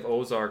think I'd give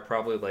Ozark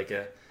probably like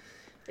a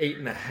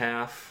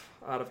 8.5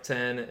 out of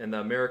 10. And the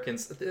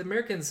Americans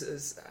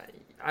is,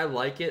 I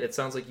like it. It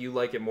sounds like you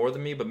like it more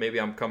than me, but maybe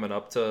I'm coming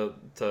up to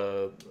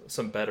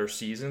some better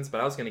seasons.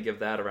 But I was going to give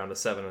that around a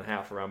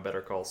 7.5 around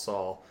Better Call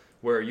Saul.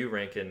 Where are you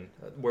ranking?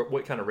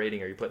 What kind of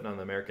rating are you putting on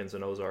the Americans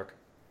and Ozark?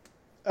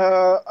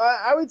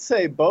 I would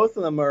say both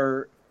of them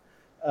are.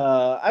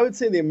 I would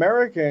say the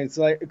Americans,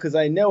 because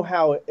I know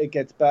how it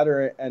gets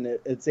better and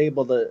it's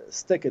able to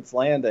stick its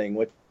landing,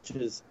 which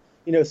is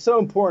so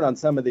important on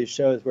some of these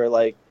shows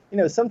where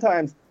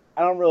sometimes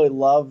I don't really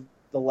love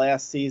the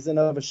last season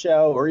of a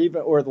show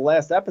or the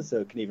last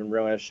episode can even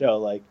ruin a show.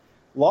 Like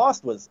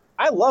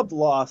I loved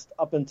Lost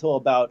up until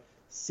about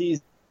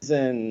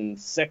season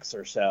 6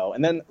 or so,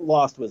 and then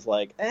Lost was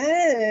like,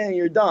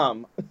 you're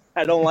dumb.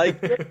 I don't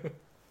like it.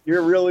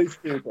 You're really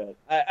stupid.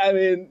 I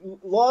mean,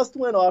 Lost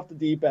went off the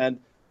deep end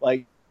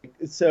like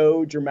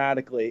so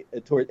dramatically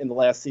in the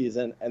last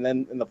season, and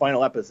then in the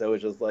final episode, it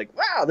was just like,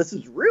 wow, this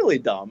is really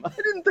dumb. I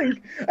didn't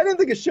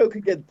think a show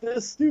could get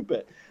this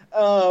stupid.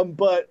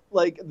 But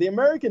like the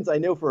Americans, I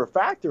know for a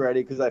fact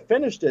already because I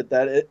finished it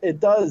that it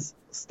does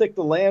stick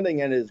the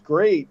landing and is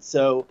great.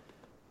 So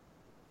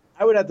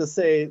I would have to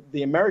say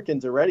the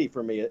Americans already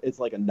for me, it's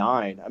like a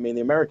 9. I mean,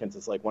 the Americans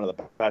is like one of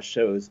the best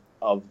shows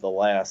of the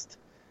last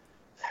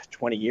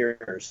 20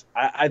 years.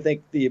 I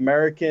think the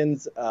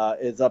Americans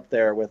is up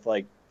there with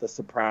like The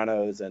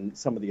Sopranos and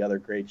some of the other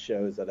great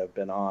shows that have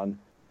been on.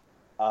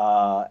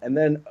 And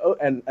then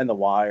and The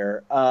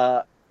Wire.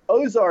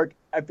 Ozark,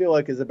 I feel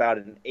like is about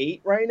an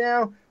 8 right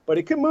now, but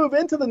it can move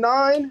into the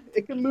 9.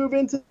 It can move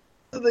into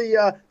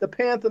the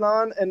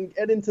Pantheon and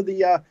get into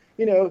the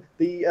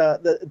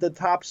the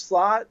top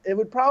slot. It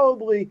would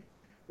probably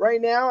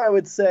right now I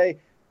would say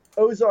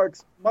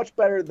Ozark's much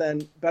better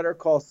than Better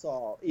Call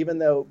Saul. Even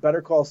though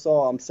Better Call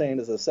Saul, I'm saying,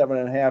 is a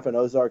 7.5 and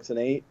Ozark's an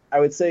 8. I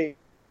would say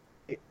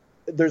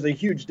there's a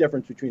huge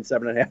difference between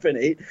 7.5 and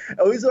 8.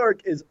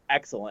 Ozark is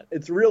excellent.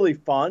 It's really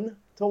fun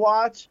to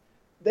watch.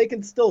 They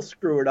can still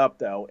screw it up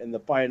though in the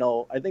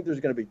final. I think there's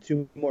going to be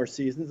 2 more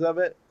seasons of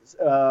it.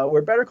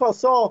 Where Better Call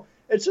Saul,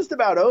 it's just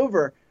about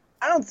over.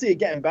 I don't see it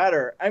getting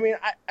better. I mean,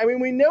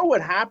 we know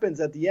what happens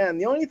at the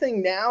end. The only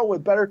thing now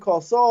with Better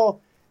Call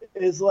Saul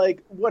is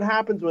like what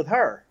happens with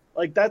her.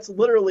 Like that's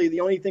literally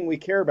the only thing we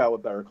care about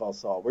with Better Call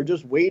Saul. We're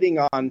just waiting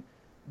on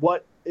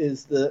what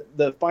is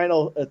the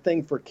final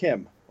thing for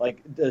Kim.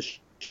 Like does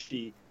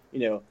she,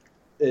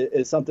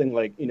 is something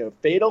like,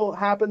 fatal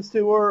happens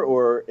to her,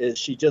 or is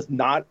she just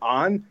not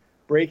on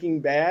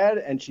Breaking Bad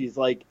and she's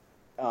like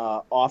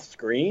off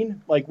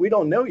screen? Like we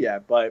don't know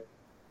yet, but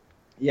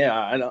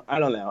yeah, I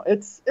don't know.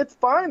 It's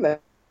fine though.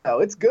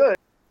 It's good.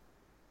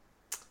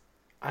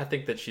 I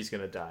think that she's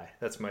gonna die.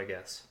 That's my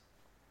guess.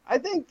 I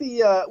think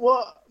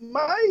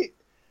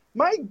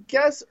my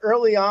guess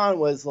early on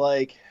was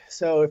like,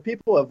 so if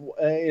people have,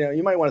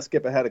 you might want to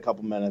skip ahead a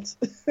couple minutes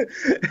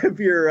if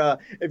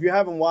you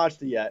haven't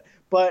watched it yet.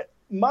 But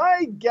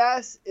my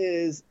guess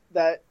is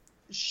that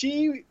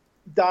she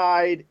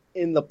died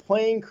in the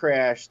plane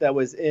crash that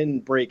was in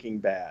Breaking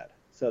Bad.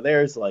 So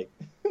there's like,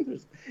 you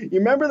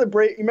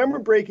remember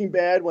Breaking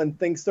Bad when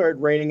things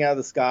started raining out of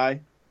the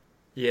sky?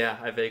 Yeah,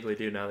 I vaguely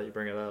do now that you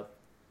bring it up.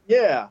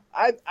 Yeah,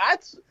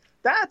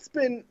 that's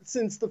been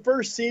since the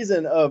first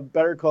season of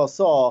Better Call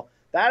Saul.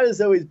 That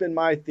has always been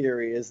my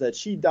theory, is that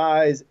she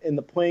dies in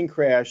the plane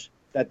crash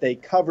that they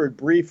covered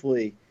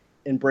briefly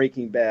in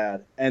Breaking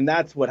Bad, and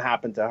that's what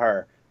happened to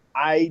her.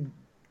 I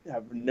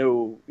have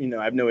no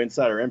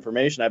insider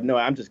information.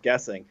 I'm just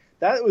guessing.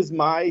 That was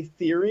my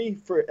theory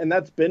and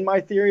that's been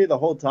my theory the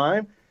whole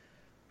time.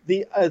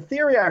 The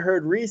theory I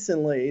heard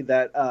recently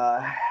that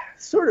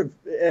sort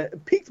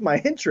of piqued my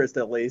interest,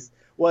 at least,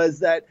 was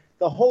that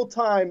the whole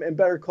time in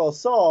Better Call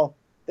Saul,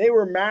 they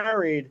were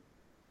married.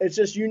 It's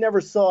just you never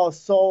saw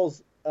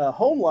Saul's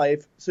home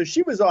life, so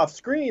she was off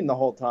screen the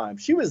whole time.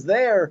 She was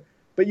there,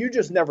 but you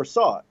just never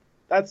saw it.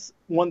 That's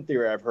one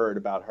theory I've heard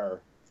about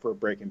her for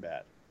Breaking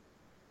Bad.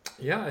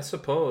 Yeah, I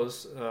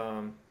suppose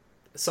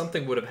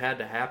something would have had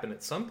to happen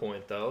at some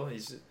point, though.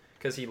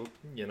 Because he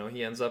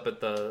ends up at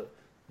the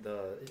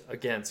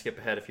again, skip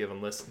ahead if you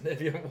haven't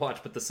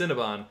watched, but the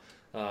Cinnabon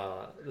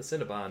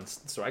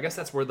store. I guess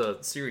that's where the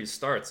series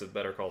starts of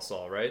Better Call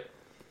Saul, right?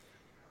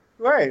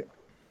 Right.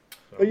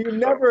 So. But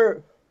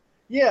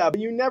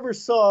you never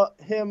saw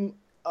him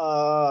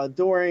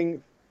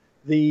during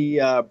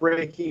the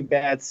Breaking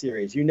Bad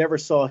series. You never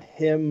saw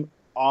him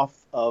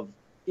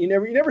you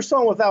never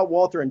saw him without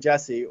Walter and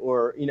Jesse,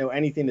 or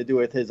anything to do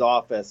with his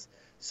office.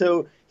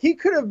 So he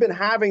could have been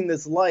having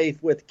this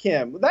life with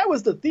Kim. That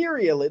was the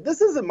theory.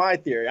 This isn't my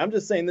theory. I'm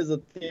just saying this is a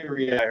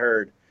theory I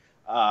heard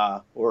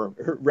or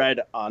read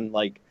on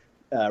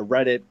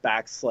Reddit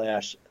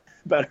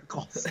 / Better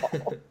Call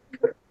Saul.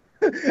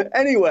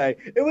 Anyway,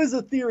 it was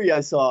a theory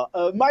I saw.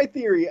 My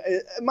theory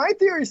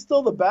is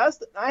still the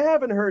best. I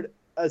haven't heard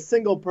a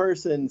single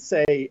person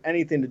say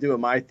anything to do with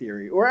my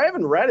theory, or I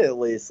haven't read it at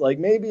least. Like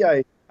maybe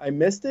I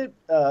missed it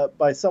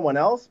by someone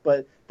else,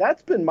 but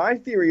that's been my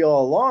theory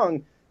all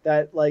along.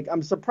 That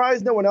I'm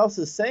surprised no one else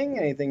is saying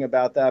anything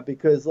about that,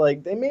 because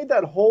they made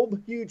that whole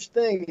huge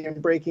thing in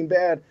Breaking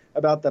Bad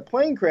about the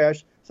plane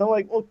crash. So I'm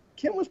like, well,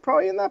 Kim was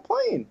probably in that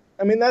plane.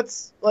 I mean,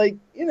 that's I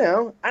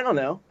don't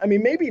know. I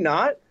mean, maybe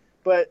not,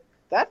 but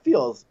that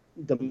feels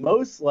the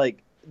most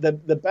like the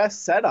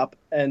best setup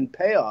and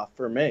payoff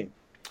for me.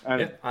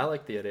 I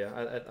like the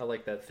idea. I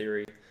like that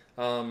theory.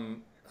 A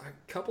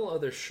couple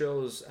other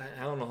shows.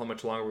 I don't know how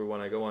much longer we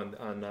want to go on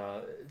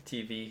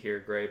TV here,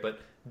 Gray, but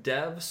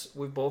Devs,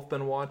 we've both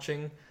been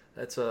watching.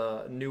 That's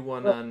a new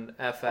one on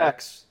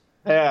FX.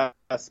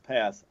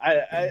 Pass.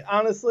 I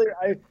honestly,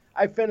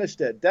 I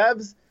finished it.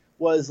 Devs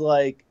was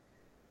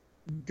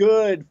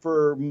good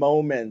for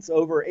moments,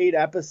 over 8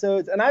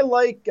 episodes, and I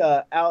like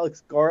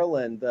Alex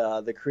Garland,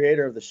 the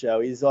creator of the show.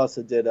 He's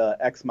also did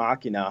Ex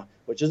Machina,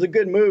 which is a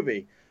good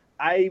movie.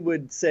 I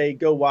would say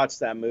go watch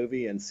that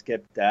movie and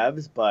skip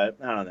Devs, but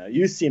I don't know.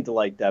 You seem to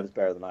like Devs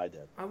better than I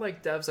did. I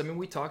like Devs. I mean,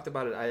 we talked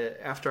about it.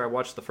 After I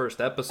watched the first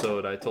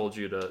episode, I told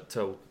you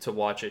to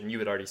watch it, and you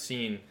had already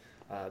seen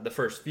the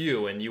first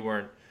few, and you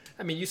weren't.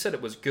 I mean, you said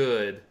it was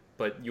good,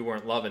 but you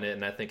weren't loving it,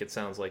 and I think it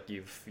sounds like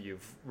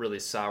you've really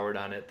soured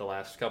on it the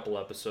last couple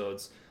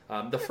episodes.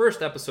 The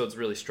first episode's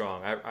really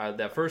strong.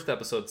 That first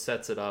episode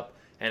sets it up,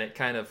 and it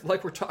kind of,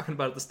 like we're talking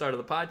about at the start of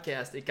the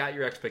podcast, it got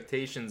your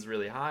expectations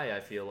really high, I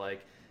feel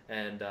like.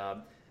 And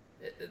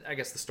I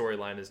guess the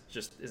storyline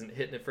isn't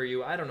hitting it for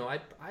you. I don't know.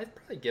 I'd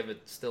probably give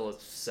it still a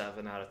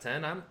 7 out of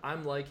 10.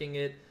 I'm liking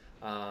it.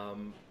 I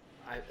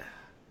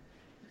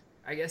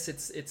guess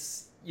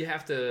it's you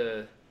have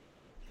to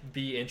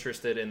be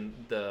interested in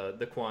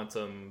the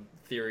quantum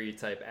theory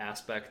type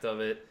aspect of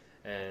it,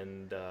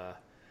 and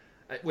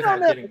without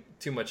getting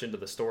too much into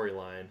the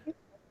storyline.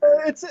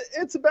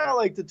 It's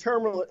about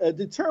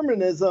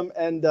determinism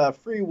and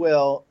free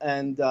will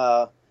and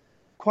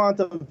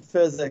quantum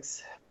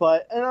physics,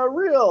 but in a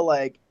real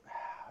like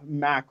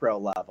macro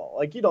level.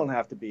 Like you don't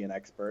have to be an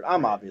expert.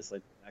 I'm obviously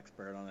an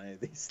expert on any of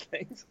these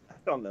things. I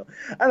don't know.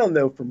 I don't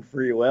know from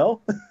free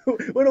will.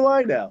 What do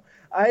I know?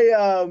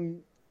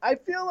 I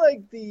feel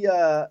like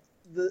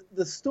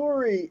the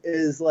story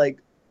is like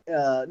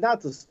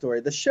not the story.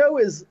 The show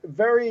is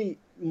very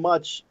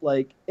much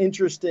like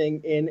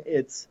interesting in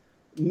its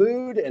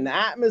mood and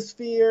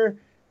atmosphere,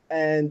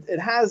 and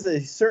it has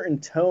a certain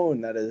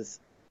tone that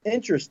is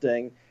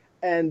interesting.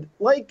 And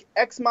like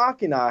Ex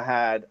Machina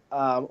had,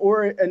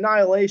 or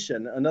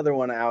Annihilation, another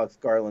one of Alex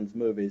Garland's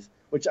movies,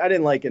 which I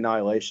didn't like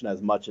Annihilation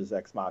as much as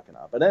Ex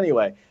Machina. But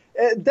anyway,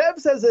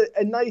 Devs has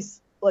a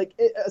nice, like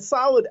a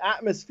solid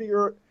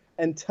atmosphere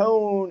and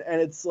tone, and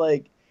it's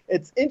like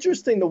it's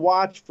interesting to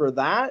watch for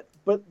that.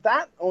 But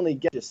that only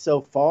gets you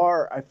so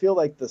far. I feel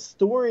like the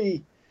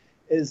story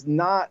is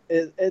not.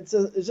 It's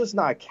just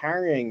not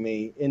carrying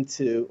me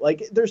into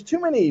like. There's too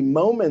many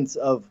moments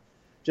of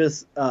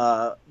just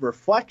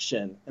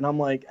reflection, and I'm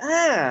like,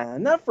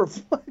 enough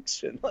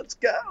reflection. Let's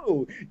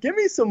go. Give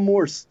me some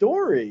more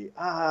story.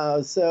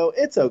 So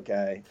it's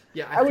okay.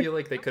 Yeah, I feel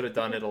like they could have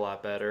done it a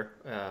lot better.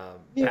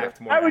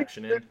 Packed more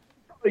action in.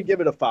 Probably give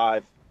it a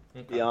 5.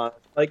 To be honest,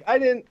 like I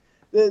didn't.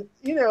 To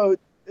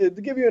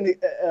give you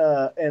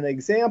an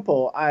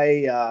example,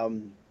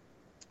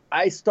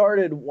 I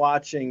started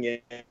watching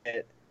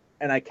it.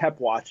 And I kept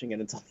watching it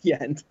until the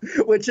end,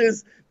 which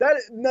is that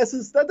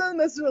doesn't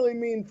necessarily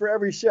mean for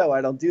every show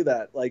I don't do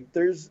that. Like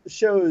there's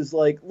shows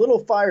like Little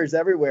Fires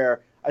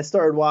Everywhere I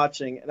started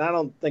watching, and I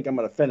don't think I'm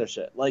gonna finish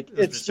it. Like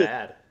it's just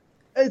bad.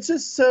 It's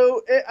just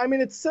so. I mean,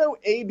 it's so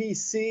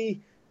ABC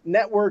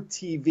network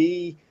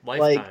TV.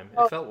 Lifetime.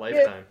 It felt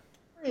Lifetime.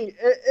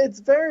 It's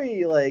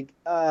very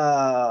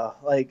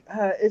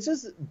it's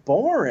just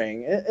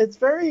boring. It's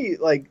very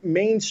like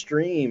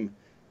mainstream,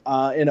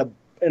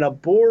 in a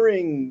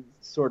boring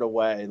sort of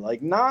way,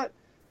 like not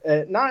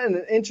in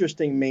an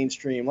interesting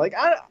mainstream. I'm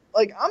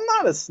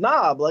not a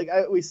snob. Like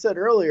we said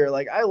earlier,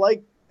 like I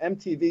like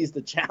MTV's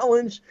The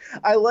Challenge.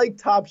 I like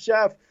Top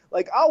Chef.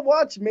 Like I'll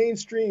watch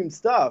mainstream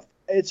stuff.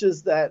 It's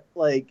just that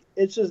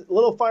it's just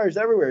Little Fires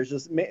Everywhere is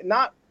just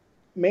not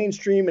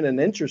mainstream in an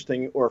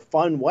interesting or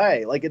fun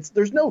way. Like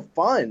there's no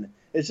fun.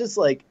 It's just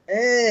like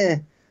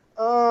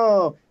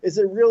oh, is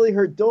it really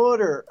her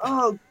daughter?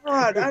 Oh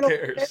God, I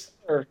don't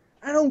care.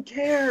 I don't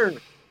care.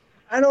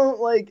 I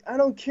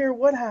don't care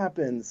what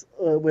happens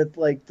with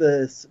like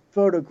this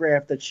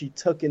photograph that she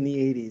took in the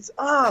 80s.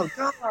 Oh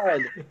God,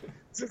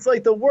 it's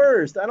like the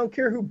worst. I don't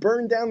care who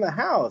burned down the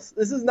house.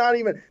 This isn't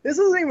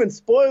even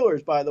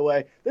spoilers, by the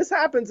way. This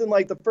happens in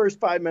like the first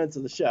 5 minutes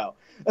of the show.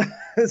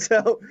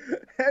 So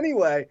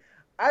anyway,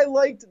 I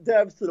liked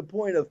Devs to the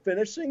point of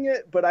finishing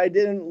it, but I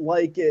didn't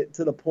like it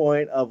to the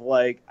point of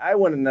like I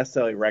wouldn't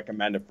necessarily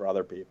recommend it for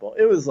other people.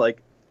 It was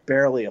like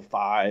barely a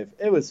 5.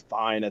 It was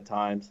fine at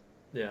times.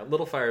 Yeah,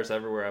 Little Fires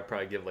Everywhere, I'd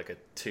probably give like a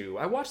 2.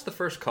 I watched the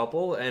first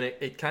couple, and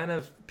it kind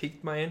of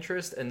piqued my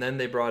interest, and then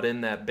they brought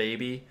in that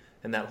baby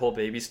and that whole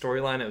baby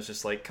storyline. It was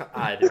just like,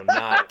 I do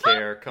not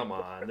care. Come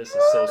on, this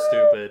is so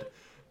stupid.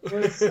 It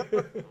was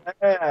so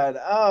bad.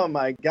 Oh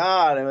my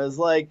God, it was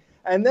like,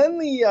 and then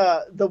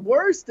the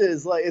worst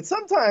is like, it's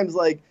sometimes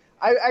like,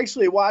 I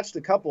actually watched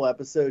a couple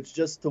episodes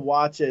just to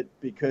watch it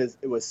because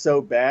it was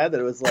so bad that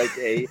it was like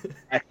a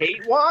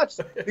hate watch,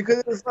 because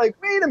it was like,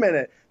 wait a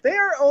minute,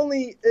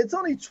 it's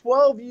only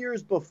 12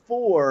 years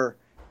before,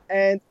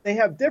 and they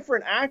have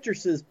different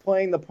actresses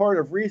playing the part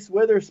of Reese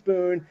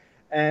Witherspoon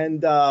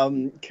and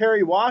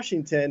Kerry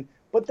Washington,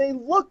 but they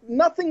look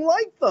nothing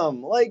like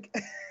them. Like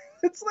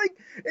it's like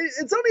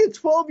it's only a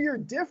 12-year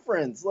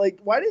difference. Like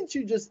why didn't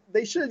you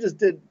they should have just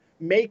did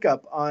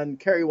makeup on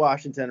Kerry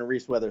Washington and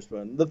Reese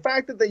Witherspoon. The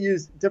fact that they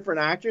used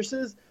different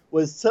actresses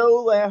was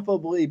so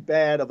laughably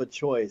bad of a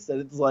choice that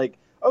it's like,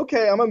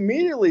 okay, I'm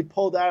immediately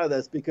pulled out of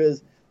this,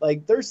 because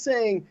like they're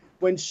saying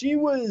when she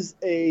was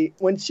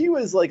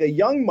like a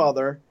young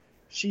mother,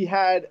 she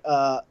had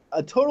a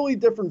totally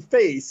different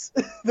face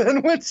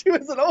than when she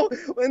was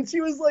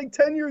like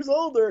 10 years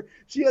older,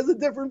 she has a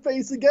different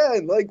face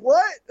again. Like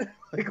what?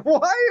 Like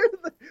why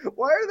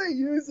are they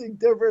using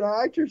different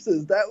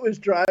actresses? That was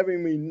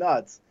driving me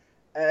nuts.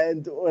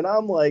 And when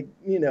I'm like,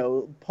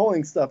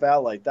 pulling stuff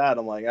out like that,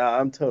 I'm like,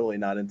 I'm totally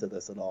not into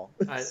this at all.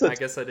 I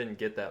guess I didn't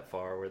get that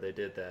far where they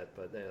did that,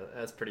 but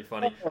that's pretty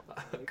funny.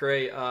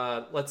 Great.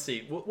 Let's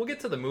see. We'll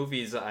get to the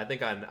movies, I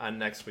think, on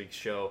next week's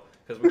show,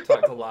 because we've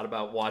talked a lot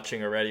about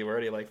watching already. We're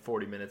already like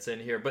 40 minutes in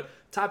here. But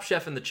Top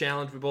Chef and The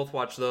Challenge, we both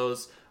watched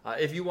those.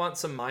 If you want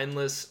some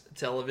mindless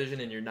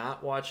television and you're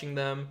not watching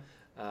them,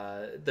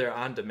 they're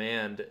on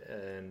demand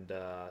and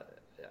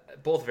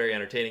both very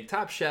entertaining.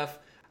 Top Chef,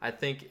 I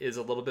think, is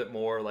a little bit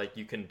more like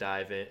you can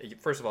dive in.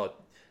 First of all,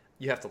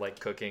 you have to like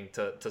cooking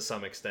to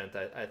some extent,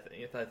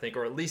 I think,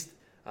 or at least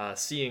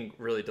seeing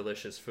really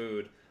delicious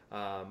food.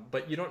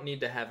 But you don't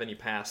need to have any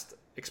past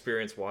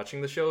experience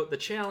watching the show. The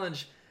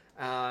Challenge,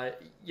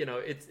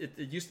 it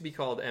used to be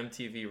called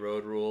MTV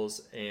Road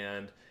Rules,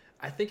 and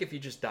I think if you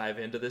just dive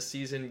into this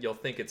season, you'll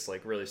think it's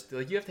like really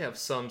like you have to have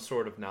some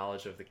sort of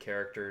knowledge of the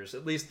characters,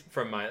 at least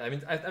from my. I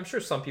mean, I'm sure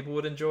some people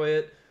would enjoy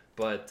it,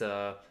 but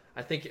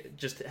I think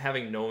just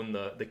having known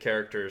the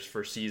characters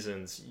for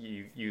seasons,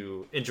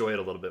 you enjoy it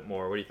a little bit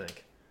more. What do you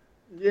think?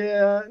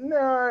 Yeah,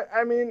 no,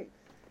 I mean,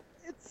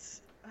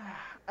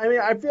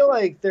 I feel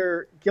like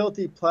they're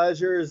guilty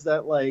pleasures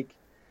that like,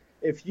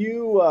 if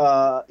you,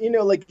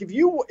 like if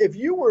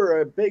you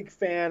were a big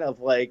fan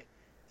of like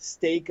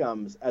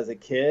Steakums as a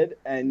kid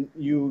and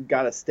you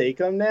got a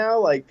Steakum now,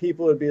 like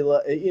people would be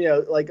like,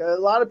 like a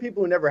lot of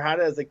people who never had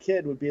it as a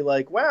kid would be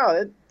like, wow,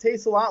 it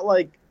tastes a lot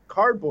like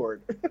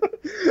cardboard.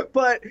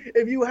 But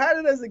if you had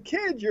it as a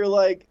kid, you're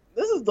like,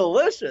 this is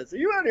delicious. Are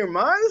you out of your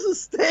mind? This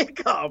is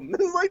Steakum.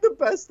 This is like the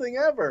best thing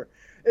ever.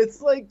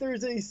 It's like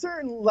there's a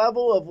certain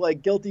level of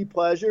like guilty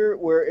pleasure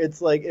where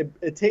it's like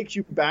it takes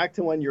you back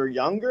to when you're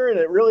younger, and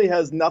it really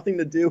has nothing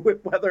to do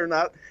with whether or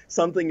not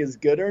something is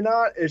good or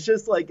not. It's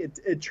just like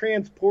it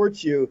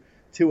transports you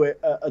to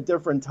a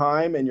different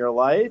time in your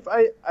life.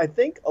 I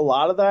think a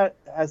lot of that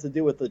has to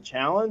do with the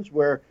challenge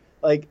where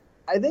like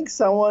I think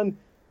someone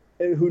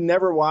who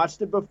never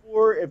watched it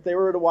before, if they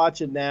were to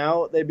watch it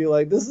now, they'd be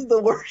like, this is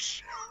the worst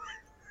show.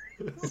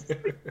 It's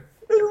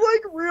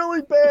like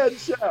really bad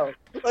show.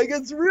 Like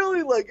it's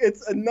really like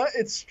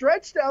it's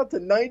stretched out to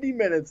 90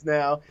 minutes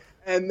now,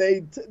 and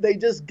they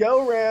just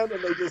go around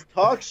and they just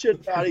talk shit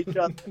about each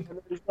other.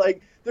 And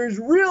there's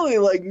really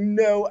like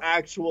no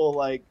actual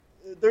like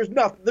there's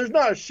not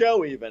a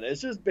show even.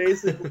 It's just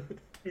basically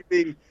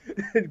TV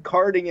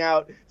carting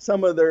out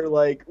some of their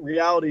like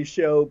reality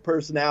show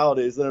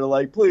personalities that are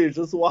like, please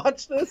just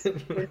watch this. So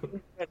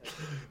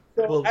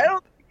well, I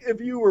don't think if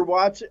you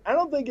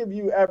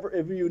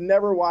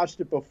never watched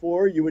it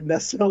before, you would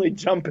necessarily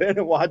jump in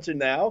and watch it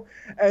now.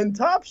 And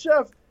Top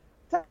Chef,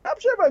 I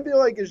feel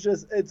like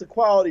it's a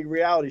quality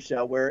reality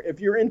show where if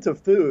you're into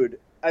food,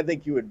 I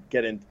think you'd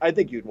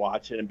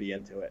watch it and be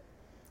into it.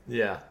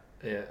 Yeah,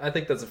 I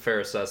think that's a fair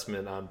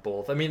assessment on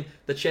both. I mean,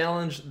 the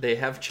challenge, they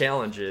have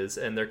challenges,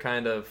 and they're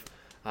kind of,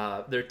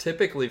 they're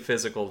typically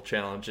physical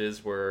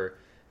challenges where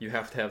you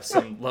have to have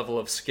some level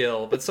of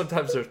skill, but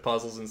sometimes there's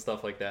puzzles and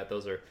stuff like that.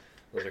 Those are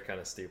kind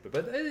of stupid,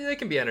 but they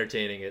can be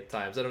entertaining at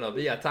times. I don't know,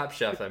 but yeah, Top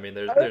Chef. I mean,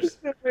 there's.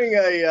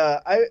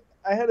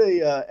 I had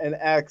an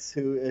ex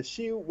who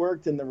she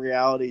worked in the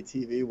reality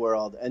TV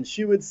world, and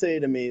she would say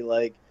to me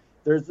like,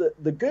 "There's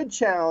the good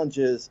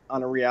challenges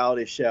on a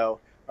reality show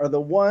are the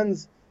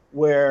ones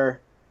where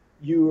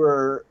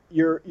you're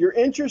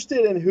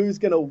interested in who's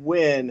gonna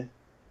win,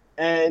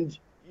 and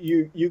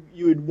you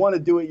would want to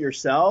do it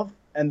yourself.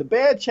 And the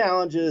bad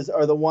challenges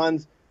are the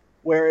ones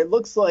where it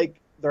looks like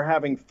they're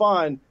having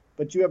fun,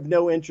 but you have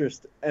no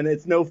interest and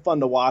it's no fun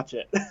to watch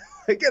it."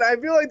 Again, I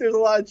feel like there's a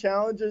lot of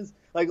challenges,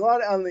 like a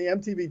lot on the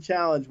MTV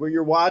Challenge where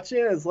you're watching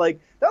it, it's like,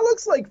 that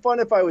looks like fun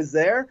if I was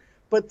there,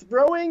 but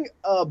throwing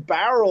a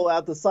barrel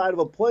out the side of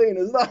a plane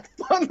is not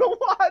fun to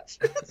watch.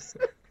 It's so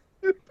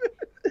stupid.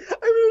 I mean,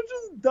 it's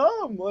just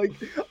dumb. Like,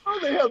 oh,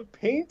 they have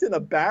paint in a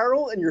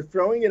barrel and you're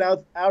throwing it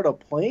out a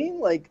plane?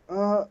 Like,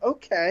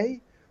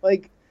 okay.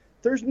 Like,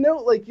 there's no,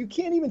 like, you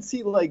can't even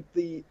see, like,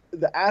 the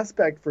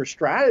aspect for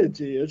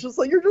strategy. It's just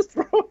like, you're just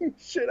throwing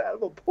shit out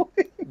of a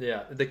plane.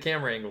 Yeah, the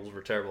camera angles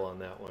were terrible on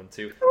that one,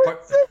 too.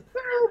 It's so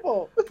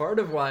terrible. Part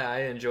of why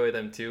I enjoy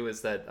them, too, is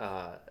that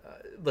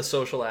the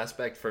social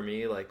aspect for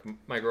me, like,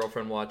 my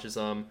girlfriend watches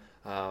them,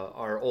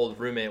 our old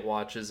roommate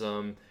watches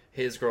them,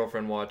 his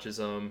girlfriend watches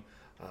them,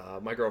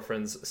 my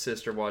girlfriend's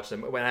sister watched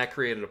them. When I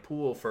created a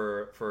pool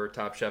for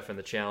Top Chef and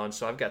the challenge,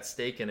 so I've got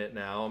stake in it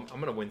now.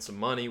 I'm going to win some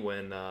money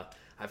when...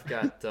 I've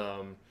got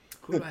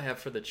who do I have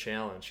for the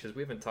challenge? Because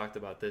we haven't talked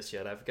about this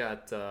yet. I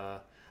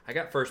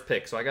got first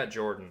pick, so I got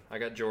Jordan.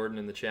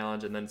 In the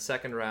challenge, and then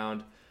second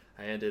round,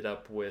 I ended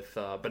up with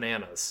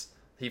Bananas.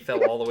 He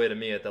fell all the way to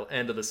me at the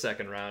end of the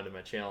second round in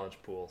my challenge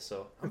pool,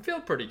 so I'm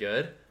feeling pretty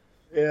good.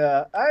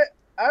 Yeah,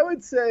 I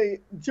would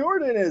say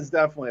Jordan is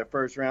definitely a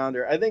first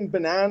rounder. I think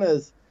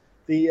Bananas.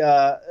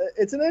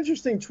 It's an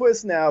interesting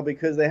twist now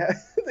because they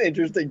have an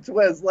interesting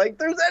twist. Like,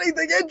 there's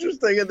anything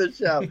interesting in the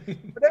show.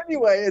 But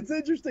anyway, it's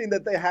interesting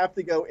that they have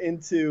to go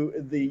into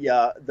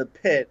the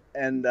pit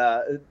and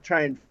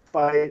try and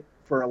fight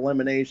for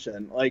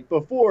elimination. Like,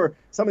 before,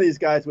 some of these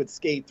guys would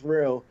skate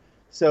through.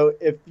 So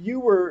if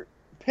you were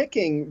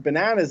picking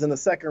Bananas in the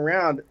second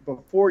round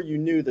before you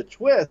knew the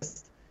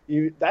twist,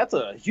 that's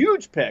a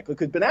huge pick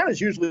because Bananas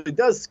usually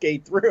does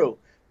skate through.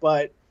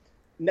 But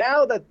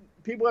now that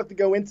people have to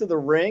go into the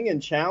ring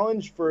and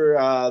challenge for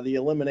the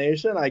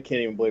elimination. I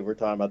can't even believe we're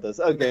talking about this.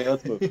 Okay,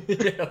 let's move.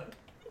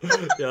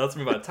 Yeah, let's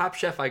move on. Top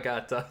Chef, I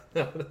got...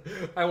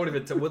 I won't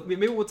even...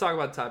 maybe we'll talk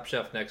about Top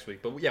Chef next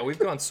week. But yeah, we've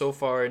gone so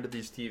far into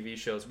these TV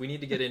shows. We need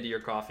to get into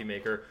your coffee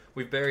maker.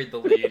 We've buried the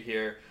lead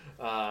here.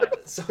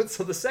 So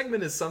the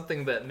segment is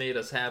something that made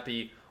us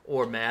happy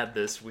or mad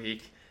this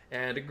week.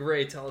 And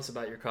Gray, tell us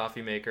about your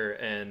coffee maker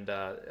and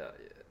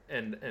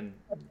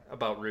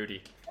about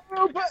Rudy.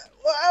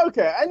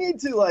 Okay, I need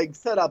to like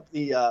set up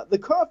the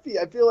coffee.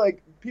 I feel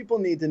like people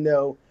need to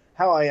know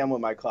how I am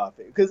with my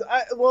coffee. Because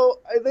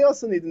they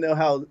also need to know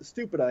how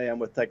stupid I am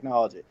with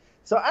technology.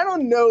 So I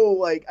don't know,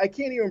 like, I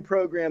can't even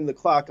program the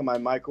clock on my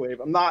microwave.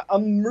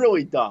 I'm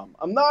really dumb.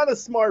 I'm not a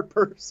smart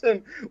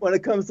person when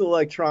it comes to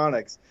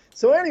electronics.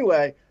 So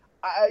anyway,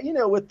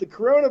 with the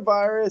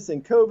coronavirus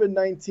and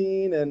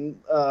COVID-19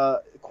 and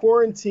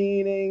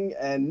quarantining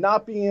and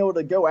not being able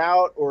to go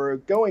out or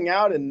going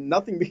out and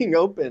nothing being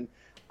open,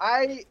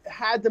 I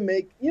had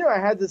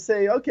to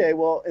say, okay,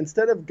 well,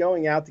 instead of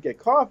going out to get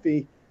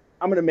coffee,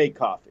 I'm going to make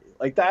coffee.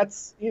 Like,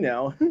 that's,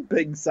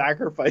 big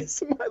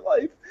sacrifice in my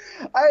life.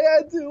 I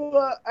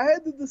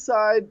had to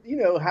decide,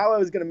 how I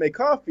was going to make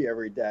coffee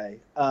every day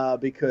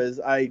because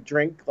I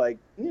drink like,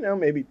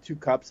 maybe 2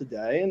 cups a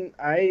day, and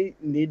I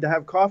need to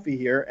have coffee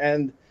here.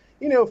 And,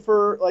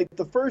 for like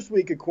the first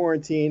week of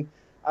quarantine,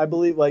 I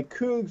believe like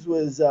Cougs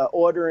was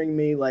ordering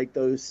me like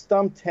those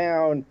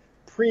Stumptown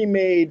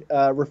pre-made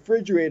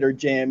refrigerator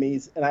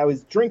jammies, and I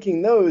was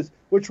drinking those,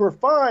 which were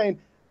fine,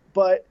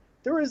 but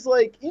there was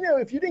like,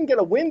 if you didn't get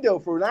a window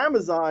for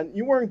Amazon,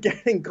 you weren't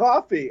getting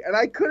coffee. And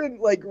I couldn't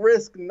like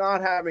risk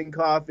not having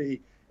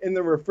coffee in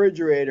the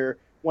refrigerator,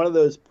 one of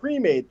those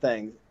pre-made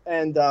things.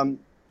 And,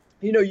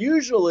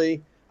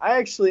 usually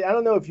I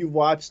don't know if you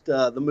watched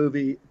the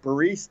movie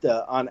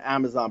Barista on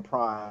Amazon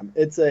Prime.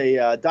 It's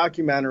a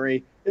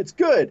documentary. It's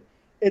good.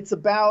 It's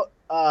about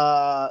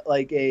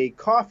like a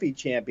coffee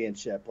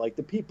championship. Like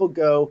the people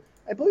go,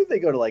 I believe they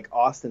go to like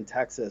Austin,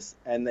 Texas,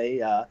 and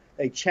they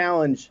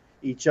challenge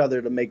each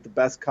other to make the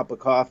best cup of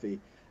coffee.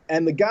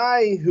 And the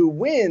guy who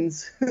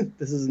wins,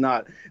 it's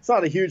not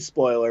a huge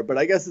spoiler, but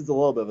I guess it's a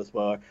little bit of a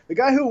spoiler. The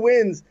guy who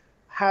wins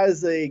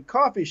has a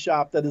coffee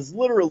shop that is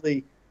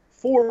literally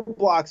 4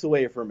 blocks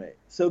away from me.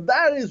 So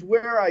that is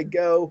where I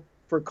go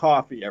for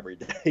coffee every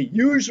day.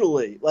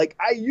 Usually, like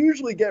I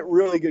usually get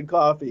really good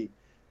coffee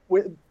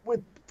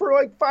for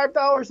like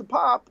 $5 a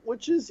pop,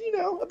 which is,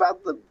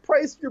 about the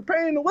price you're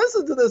paying to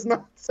listen to this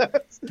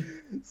nonsense.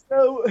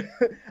 So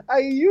I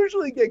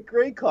usually get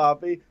great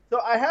coffee. So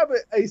I have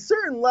a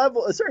certain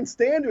level, a certain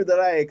standard that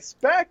I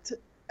expect,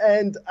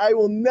 and I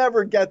will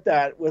never get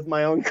that with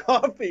my own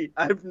coffee,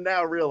 I've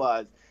now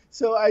realized.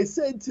 So I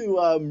said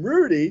to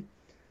Rudy,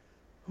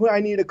 who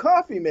I need a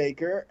coffee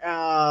maker,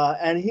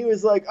 and he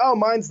was like, oh,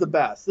 mine's the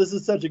best. This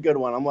is such a good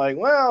one. I'm like,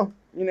 well,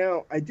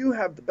 I do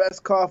have the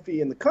best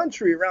coffee in the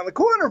country around the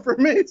corner for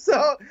me.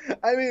 So,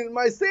 I mean,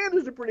 my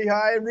standards are pretty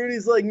high. And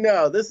Rudy's like,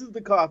 no, this is the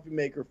coffee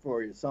maker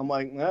for you. So I'm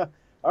like,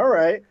 all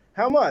right.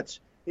 How much?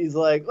 He's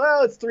like,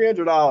 well, it's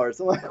 $300.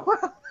 I'm like,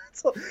 wow,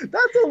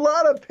 that's a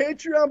lot of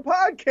Patreon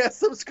podcast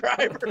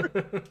subscribers.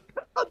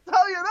 I'll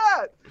tell you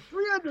that.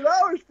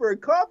 $300 for a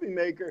coffee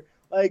maker.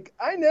 Like,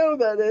 I know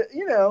that,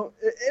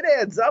 it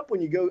adds up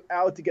when you go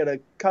out to get a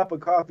cup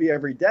of coffee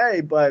every day.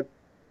 But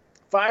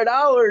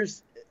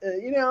 $5,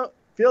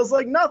 feels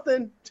like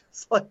nothing,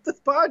 just like this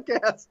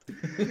podcast.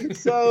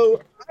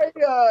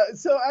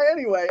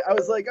 Anyway, I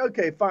was like,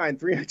 okay, fine,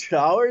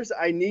 $300.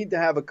 I need to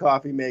have a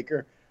coffee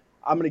maker.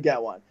 I'm going to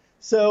get one.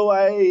 So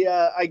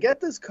I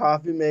get this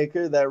coffee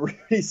maker that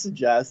really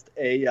suggests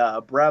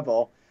a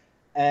Breville.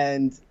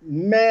 And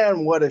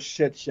man, what a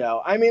shit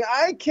show. I mean,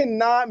 I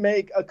cannot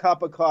make a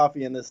cup of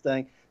coffee in this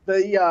thing.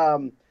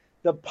 The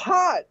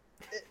pot,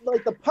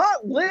 like the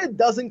pot lid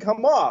doesn't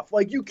come off.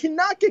 Like you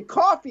cannot get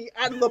coffee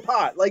out of the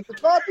pot. Like the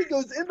coffee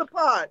goes in the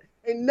pot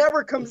and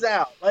never comes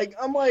out. Like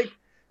I'm like,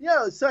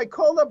 so I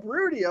called up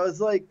Rudy. I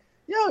was like,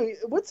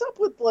 what's up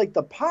with like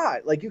the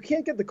pot? Like you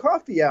can't get the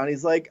coffee out. And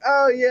he's like,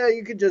 oh yeah,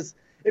 you could just,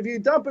 if you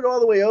dump it all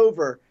the way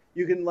over,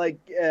 you can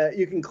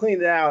you can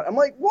clean it out. I'm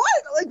like, what?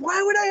 Like,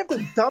 why would I have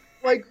to dump?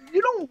 Like,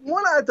 you don't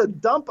want to have to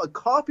dump a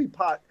coffee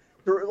pot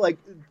for like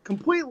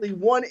completely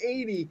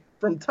 180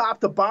 from top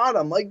to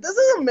bottom. Like, this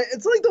is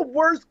it's like the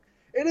worst.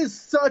 It is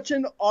such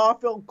an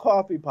awful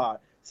coffee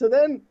pot. So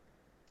then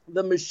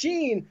the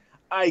machine,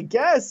 I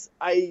guess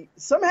I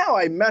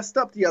messed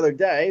up the other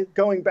day,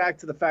 going back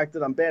to the fact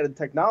that I'm bad at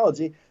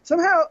technology.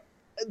 Somehow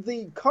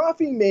the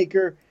coffee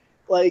maker,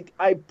 like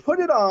I put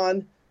it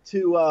on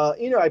to,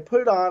 I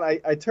put it on,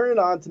 I turn it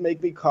on to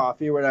make me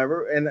coffee or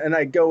whatever. And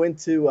I go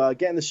into,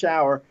 get in the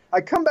shower. I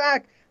come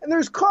back and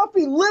there's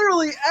coffee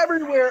literally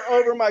everywhere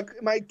over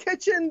my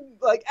kitchen,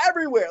 like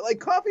everywhere. Like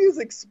coffee has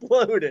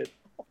exploded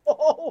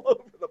all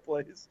over the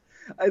place.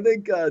 I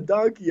think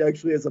Donkey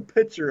actually has a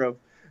picture of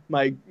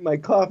my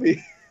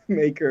coffee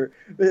maker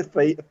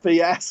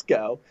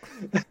fiasco.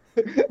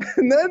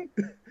 and then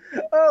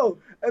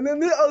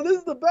this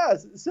is the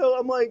best. So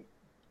I'm like,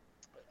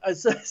 I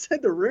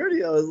said to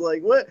Rudy, I was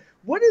like,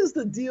 what is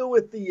the deal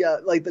with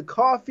the like the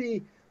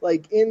coffee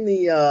like in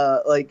the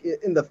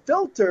in the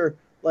filter?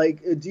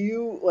 Like, do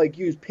you like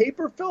use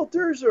paper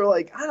filters or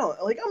like I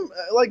don't like I'm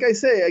like I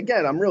say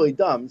again, I'm really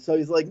dumb. So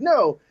he's like,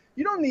 no,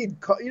 you don't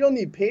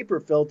need paper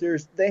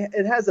filters.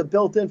 It has a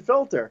built-in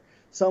filter.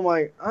 So I'm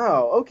like,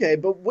 oh, okay,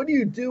 but what do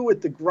you do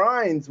with the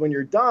grinds when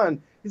you're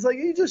done? He's like,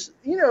 you just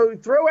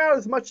throw out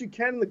as much you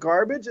can in the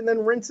garbage and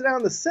then rinse it out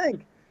in the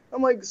sink.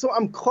 I'm like, so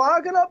I'm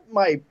clogging up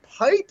my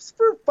pipes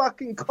for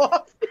fucking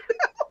coffee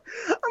now?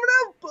 I'm gonna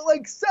have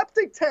like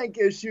septic tank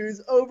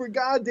issues over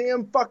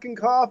goddamn fucking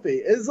coffee.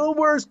 It's the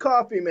worst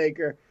coffee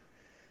maker.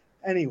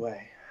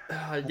 Anyway.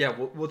 Yeah,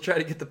 we'll try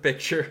to get the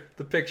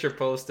picture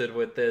posted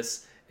with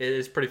this. It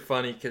is pretty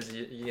funny because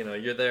you know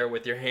you're there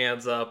with your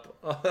hands up,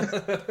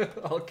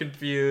 all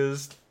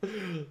confused.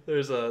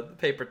 There's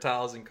paper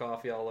towels and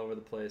coffee all over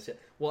the place. Yeah.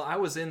 Well, I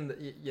was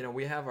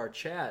we have our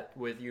chat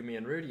with you, me,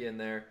 and Rudy in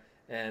there,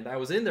 and I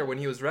was in there when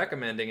he was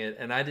recommending it,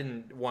 and I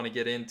didn't want to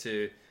get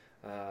into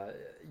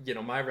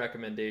my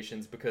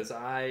recommendations because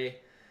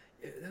it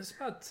was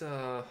about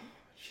a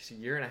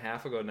year and a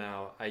half ago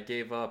now. I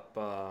gave up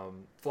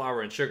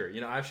flour and sugar.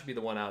 I should be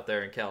the one out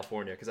there in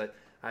California because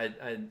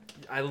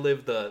I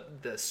live the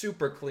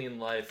super clean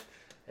life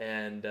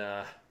and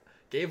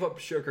gave up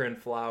sugar and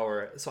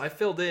flour. So I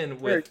filled in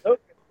with you're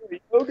a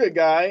yoga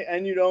guy,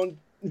 and you don't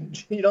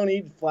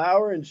eat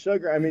flour and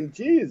sugar. I mean,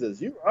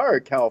 Jesus, you are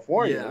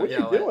California. Yeah,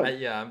 what are you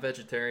doing? I'm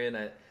vegetarian.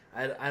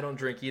 I don't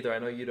drink either. I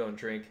know you don't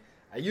drink.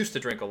 I used to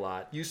drink a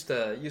lot. Used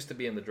to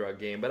be in the drug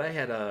game, but I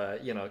had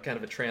kind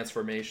of a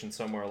transformation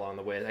somewhere along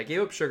the way. I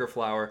gave up sugar,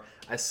 flour.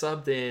 I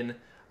subbed in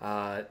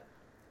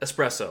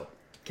espresso,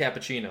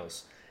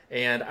 cappuccinos.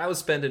 And I was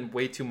spending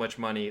way too much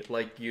money,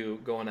 like you,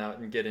 going out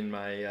and getting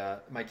my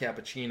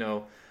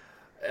cappuccino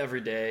every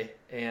day.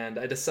 And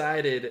I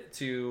decided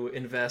to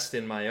invest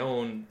in my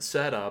own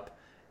setup.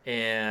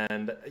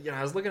 And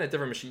I was looking at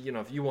different machines.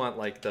 If you want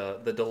like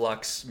the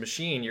deluxe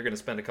machine, you're going to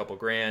spend a couple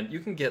grand.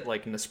 You can get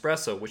like an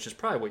espresso, which is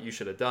probably what you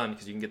should have done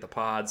because you can get the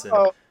pods. And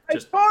I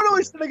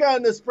totally should have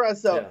gotten an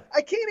espresso. Yeah.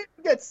 I can't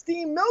even get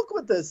steamed milk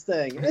with this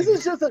thing. This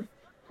is just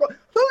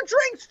who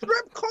drinks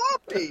drip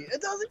coffee?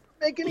 It doesn't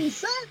make any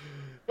sense.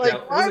 Like,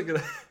 I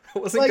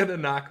wasn't gonna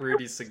knock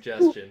Rudy's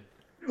suggestion.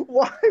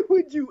 Why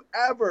would you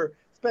ever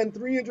spend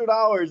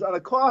 $300 on a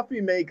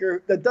coffee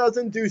maker that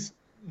doesn't do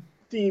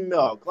steam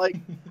milk? Like,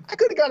 I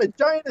could have got a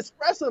giant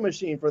espresso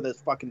machine for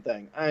this fucking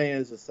thing.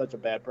 It's just such a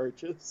bad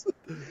purchase.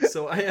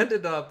 So I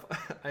ended up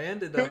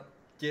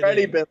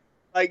getting.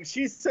 Like,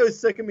 she's so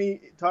sick of me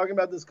talking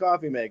about this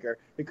coffee maker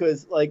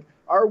because, like,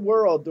 our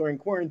world during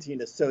quarantine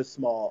is so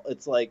small.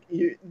 It's like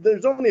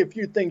there's only a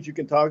few things you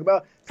can talk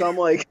about. So I'm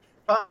like.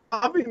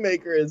 Coffee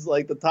maker is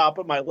like the top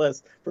of my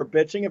list for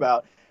bitching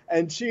about.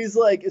 And she's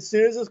like, as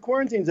soon as this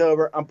quarantine's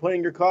over, I'm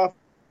putting your coffee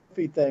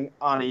thing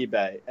on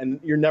eBay. And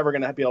you're never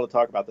going to be able to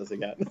talk about this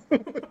again.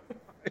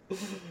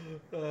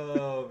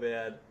 Oh,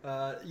 man.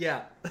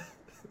 Yeah.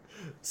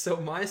 So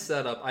my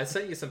setup, I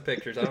sent you some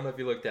pictures. I don't know if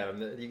you looked at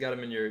them. You got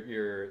them in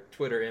your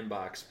Twitter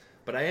inbox.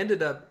 But I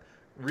ended up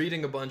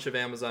reading a bunch of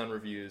Amazon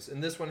reviews.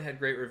 And this one had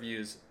great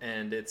reviews.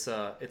 And it's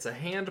a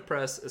hand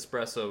press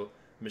espresso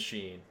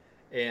machine.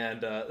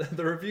 And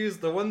the reviews,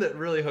 the one that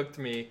really hooked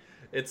me,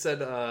 it said,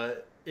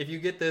 if you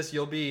get this,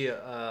 you'll be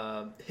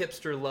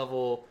hipster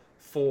level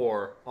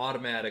 4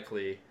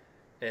 automatically.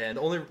 And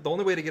the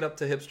only way to get up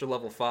to hipster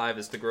level 5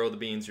 is to grow the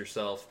beans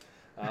yourself.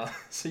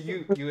 So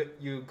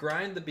you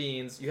grind the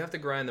beans. You have to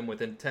grind them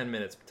within 10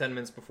 minutes. 10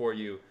 minutes before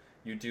you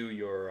do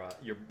your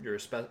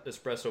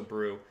espresso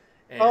brew.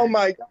 And oh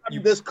my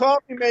God! This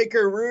coffee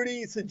maker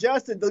Rudy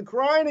suggested, the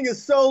grinding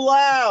is so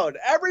loud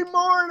every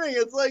morning.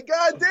 It's like,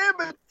 God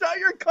damn it! Shut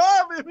your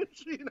coffee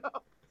machine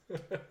up.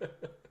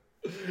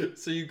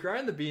 So you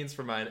grind the beans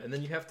for mine, and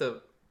then you have to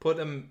put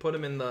them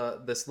in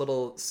this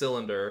little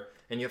cylinder,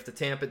 and you have to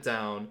tamp it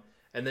down,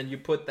 and then you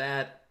put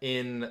that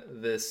in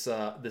this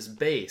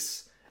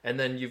base, and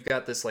then you've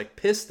got this like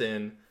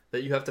piston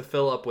that you have to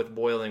fill up with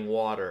boiling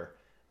water,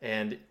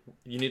 and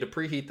you need to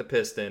preheat the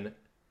piston.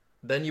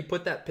 Then you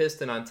put that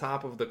piston on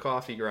top of the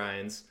coffee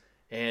grinds,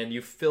 and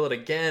you fill it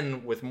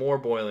again with more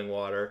boiling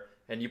water,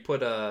 and you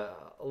put a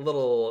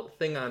little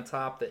thing on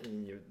top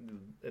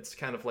it's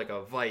kind of like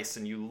a vise,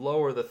 and you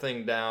lower the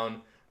thing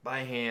down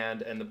by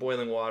hand, and the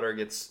boiling water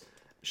gets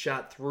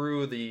shot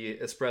through the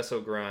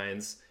espresso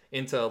grinds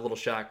into a little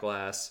shot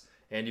glass,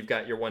 and you've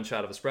got your one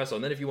shot of espresso.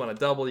 And then if you want to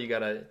double, you got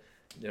to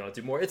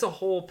do more. It's a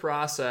whole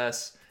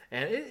process,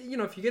 and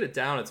if you get it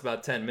down, it's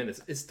about 10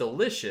 minutes. It's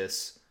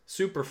delicious.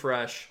 Super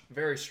fresh,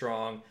 very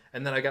strong.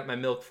 And then I got my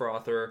milk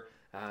frother.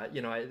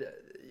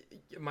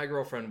 My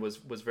girlfriend was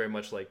very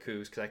much like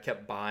Coos because I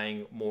kept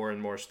buying more and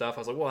more stuff. I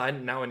was like, well,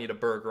 now I need a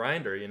burr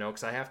grinder,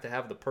 because I have to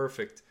have the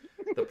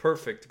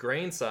perfect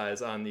grain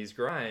size on these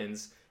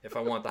grinds if I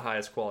want the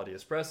highest quality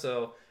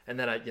espresso. And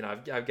then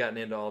I've gotten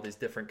into all these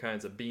different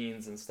kinds of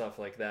beans and stuff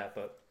like that.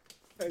 But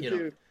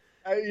Dude,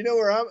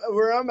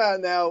 where I'm at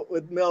now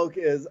with milk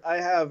is I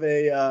have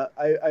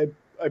I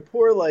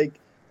pour like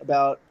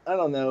about, I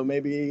don't know,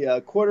 maybe a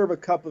quarter of a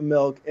cup of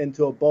milk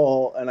into a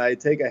bowl, and I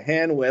take a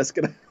hand whisk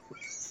and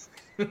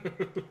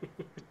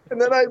and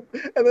then I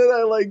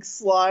like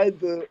slide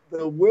the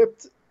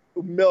whipped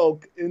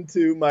milk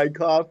into my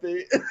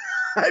coffee.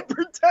 I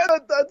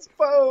pretend that's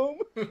foam.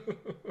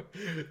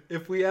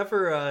 If we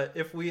ever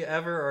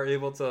are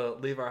able to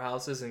leave our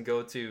houses and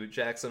go to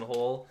Jackson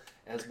Hole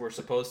as we're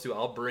supposed to,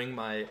 I'll bring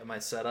my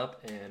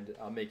setup and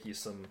I'll make you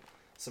some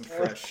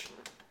fresh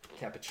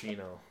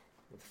cappuccino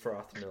with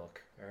frothed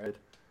milk. All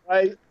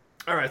right.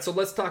 All right, so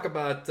let's talk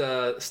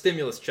about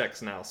stimulus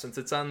checks now, since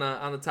it's on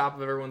the top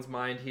of everyone's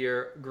mind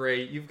here.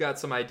 Great, you've got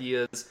some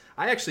ideas.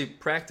 I actually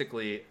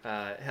practically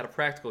had a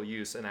practical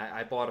use, and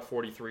I bought a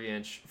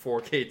 43-inch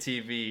 4K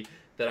TV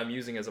that I'm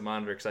using as a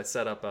monitor because I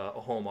set up a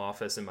home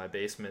office in my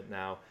basement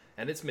now,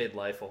 and it's made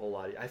life a whole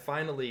lot. I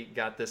finally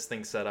got this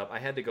thing set up. I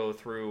had to go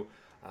through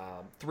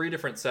 3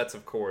 different sets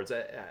of cords.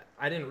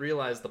 I didn't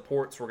realize the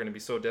ports were going to be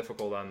so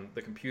difficult on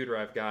the computer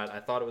I've got. I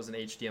thought it was an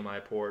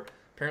HDMI port.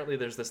 Apparently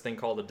there's this thing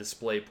called a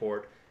display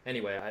port.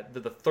 Anyway,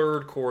 the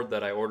third cord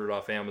that I ordered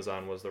off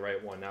Amazon was the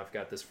right one. Now I've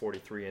got this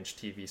 43-inch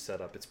TV set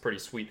up. It's pretty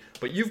sweet.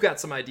 But you've got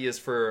some ideas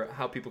for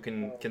how people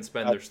can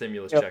spend their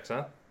stimulus checks,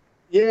 huh?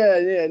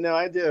 Yeah, no,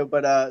 I do.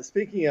 But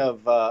speaking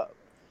of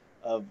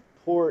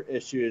port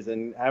issues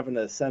and having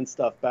to send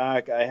stuff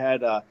back, I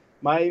had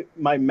my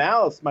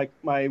mouse,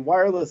 my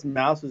wireless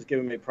mouse was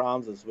giving me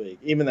problems this week,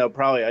 even though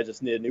probably I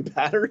just needed new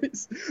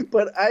batteries.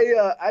 But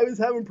I was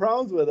having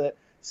problems with it.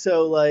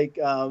 So like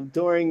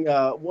during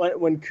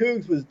when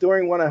Cougs was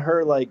during one of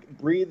her like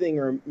breathing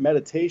or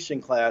meditation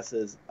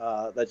classes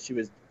that she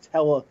was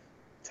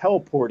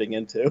teleporting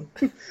into,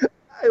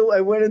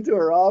 I went into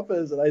her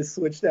office and I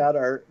switched out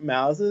our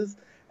mouses,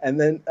 and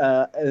then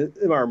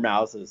our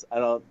mouses. I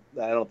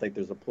don't think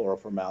there's a plural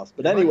for mouse,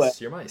 but anyway,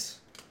 Your mice.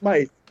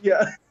 Mice.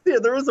 Yeah,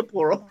 there is a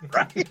plural,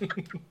 right?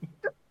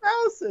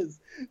 Mouses.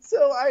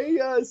 So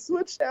I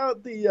switched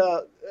out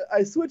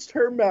I switched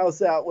her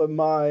mouse out with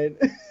mine.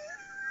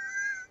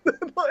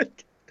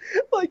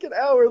 like an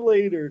hour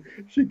later,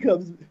 she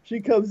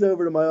comes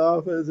over to my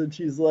office and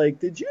she's like,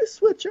 "Did you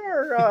switch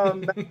our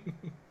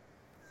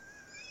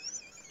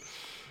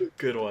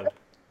Good one.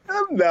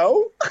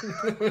 No.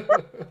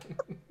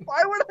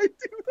 Why would I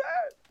do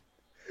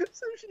that?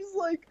 So she's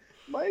like,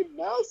 "My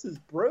mouse is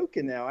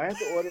broken now. I have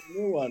to order a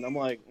new one." I'm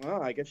like, "Oh,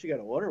 I guess you got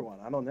to order one.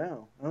 I don't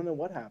know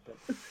what happened."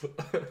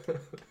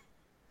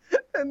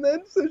 And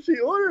then so she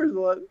orders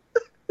one.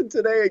 And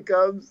today it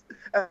comes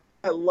at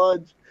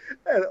lunch.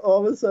 And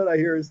all of a sudden, I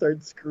hear her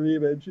start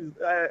screaming.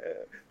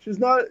 She's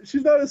not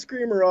a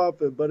screamer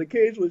often, but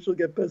occasionally she'll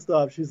get pissed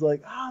off. She's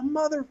like, "Oh,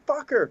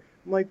 motherfucker!"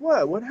 I'm like,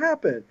 "What? What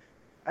happened?"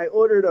 "I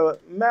ordered a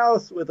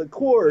mouse with a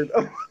cord."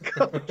 Oh my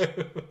gosh,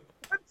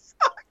 that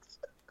sucks.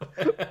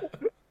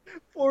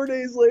 4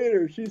 days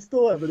later, she's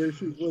still having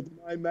issues with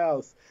my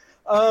mouse.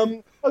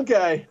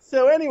 Okay.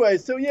 So anyway,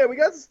 yeah, we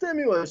got the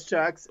stimulus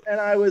checks, and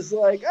I was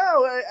like, I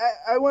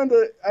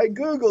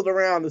Googled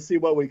around to see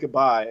what we could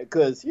buy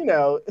because, I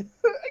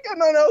got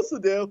nothing else to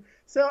do.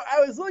 So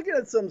I was looking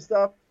at some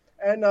stuff,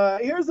 and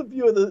here's a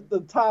few of the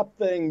top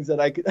things that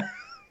I could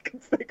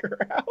figure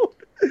out.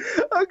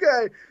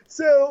 Okay.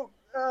 So,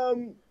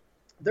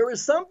 there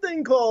was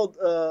something called,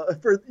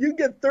 you can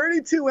get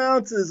 32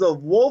 ounces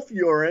of wolf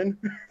urine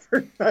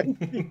for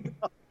 $19.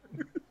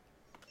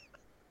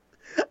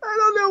 I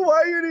don't know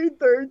why you need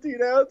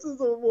 13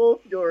 ounces of wolf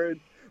urine,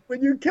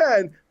 but you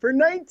can. For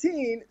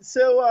 19,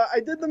 so I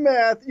did the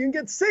math, you can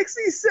get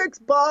 66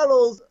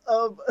 bottles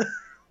of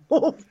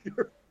wolf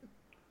urine.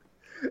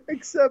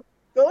 Except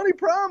the only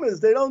problem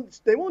is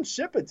they won't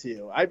ship it to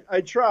you.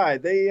 I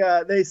tried.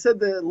 They said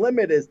the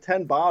limit is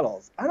 10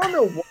 bottles. I don't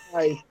know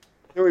why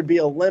there would be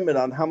a limit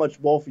on how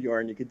much wolf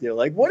urine you could do.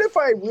 Like, what if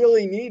I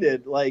really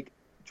needed like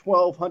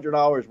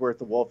 $1,200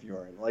 worth of wolf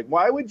urine? Like,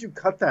 why would you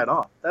cut that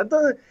off?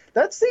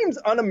 That seems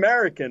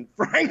un-American,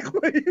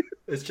 frankly.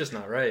 It's just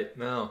not right.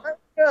 No.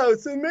 No,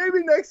 so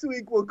maybe next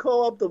week we'll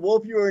call up the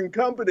wolf urine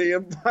company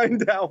and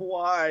find out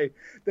why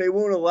they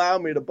won't allow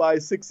me to buy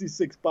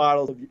 66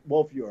 bottles of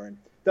wolf urine.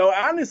 Though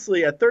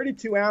honestly, at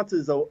 32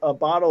 ounces a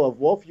bottle of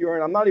wolf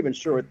urine, I'm not even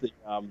sure what the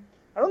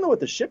I don't know what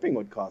the shipping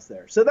would cost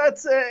there. So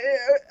that's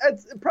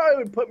it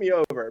probably would put me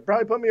over. It'd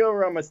probably put me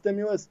over on my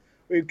stimulus.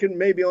 We could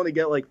maybe only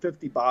get like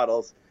 50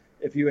 bottles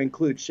if you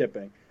include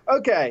shipping.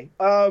 Okay.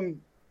 My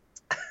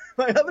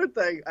other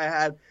thing I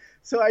had,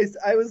 so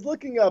I was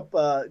looking up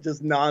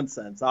just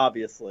nonsense,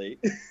 obviously.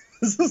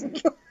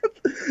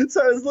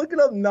 So I was looking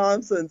up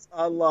nonsense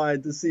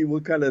online to see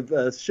what kind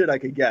of shit I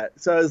could get.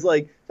 So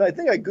I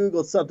think I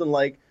Googled something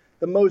like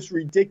the most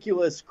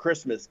ridiculous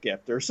Christmas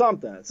gift or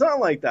something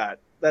like that.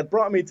 That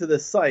brought me to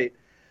this site.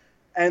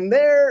 And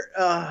there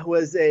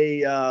was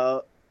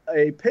a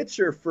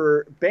picture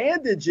for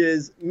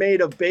bandages made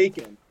of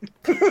bacon.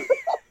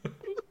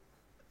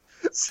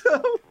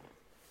 So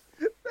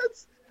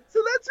that's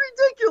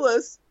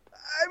ridiculous.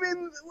 I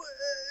mean,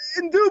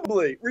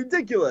 indubitably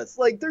ridiculous.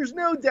 Like, there's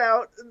no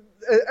doubt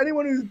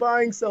anyone who's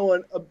buying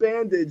someone a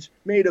bandage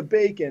made of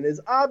bacon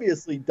is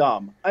obviously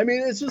dumb. I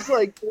mean, it's just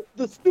like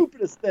the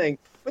stupidest thing.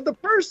 But the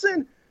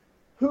person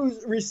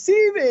who's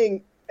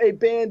receiving a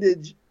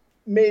bandage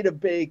made of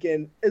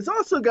bacon is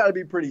also got to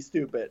be pretty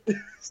stupid.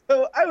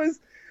 So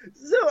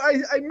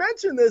I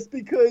mentioned this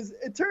because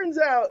it turns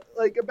out,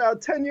 like,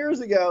 about 10 years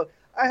ago,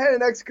 I had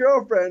an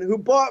ex-girlfriend who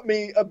bought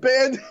me a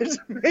bandage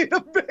made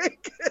of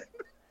bacon.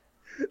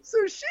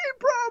 So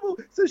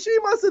she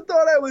must have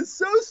thought I was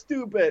so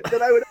stupid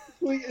that I would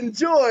actually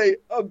enjoy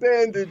a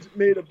bandage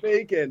made of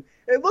bacon.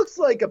 It looks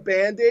like a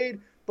Band-Aid,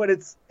 but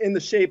it's in the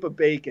shape of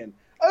bacon.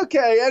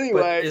 Okay,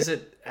 anyway. But is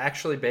it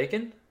actually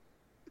bacon?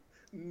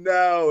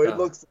 No, it Oh.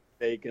 looks like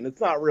bacon.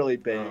 It's not really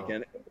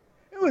bacon.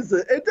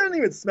 It didn't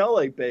even smell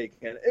like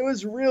bacon. It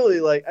was really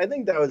like, I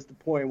think that was the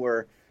point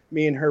where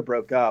me and her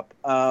broke up.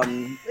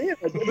 Depending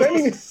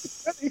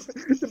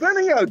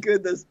how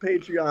good this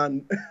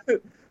Patreon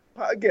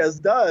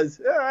podcast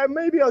does,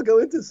 maybe I'll go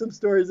into some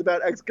stories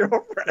about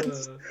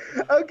ex-girlfriends.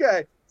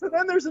 Okay, so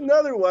then there's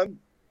another one.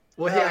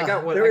 Well, yeah,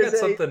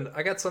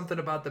 I got something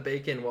about the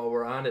bacon while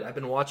we're on it. I've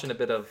been watching a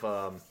bit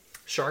of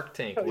Shark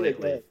Tank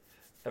lately.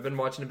 I've been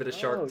watching a bit of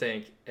Shark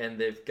Tank, and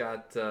they've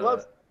got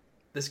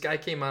this guy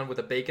came on with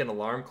a bacon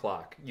alarm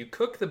clock. You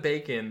cook the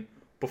bacon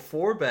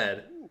before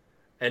bed,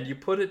 and you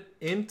put it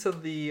into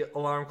the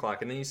alarm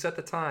clock, and then you set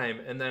the time,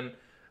 and then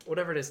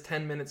whatever it is,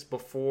 10 minutes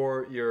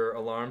before your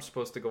alarm's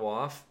supposed to go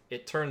off,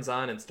 it turns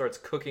on and starts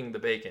cooking the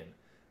bacon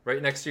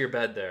right next to your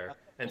bed there.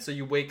 And so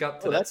you wake up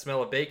to that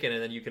smell of bacon,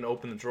 and then you can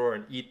open the drawer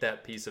and eat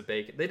that piece of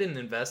bacon. They didn't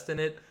invest in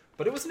it,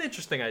 but it was an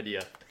interesting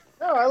idea.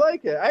 No, I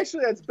like it.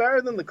 Actually, that's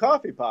better than the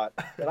coffee pot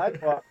that I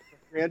bought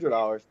for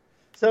 $300.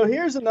 So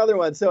here's another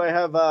one. So I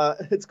have,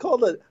 it's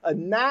called a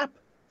nap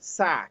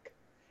sack.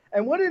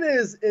 And what it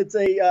is, it's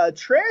a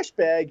trash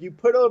bag you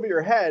put over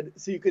your head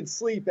so you can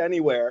sleep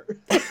anywhere.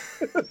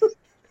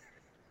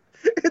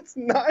 It's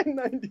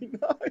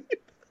 $9.99.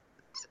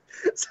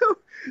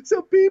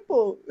 So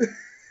people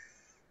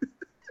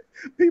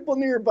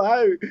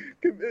nearby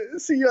can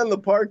see you on the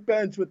park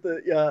bench with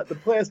the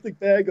plastic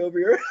bag over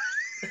your head.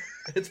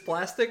 It's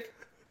plastic?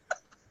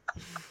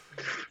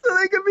 So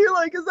they can be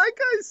like, is that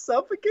guy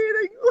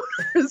suffocating or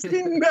is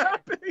he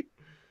napping?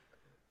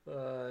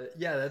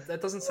 Yeah, that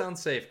doesn't sound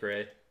safe,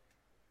 Gray.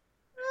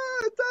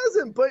 It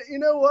doesn't, but you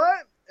know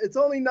what? It's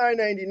only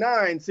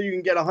 $9.99, so you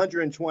can get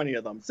 120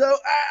 of them. So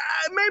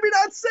maybe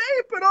not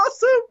safe, but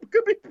also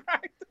could be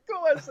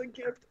practical as a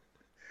gift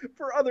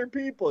for other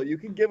people. You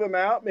can give them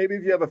out, maybe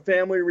if you have a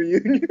family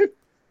reunion.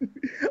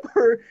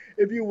 Or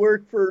if you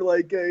work for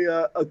like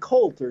a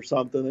cult or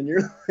something, and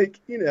you're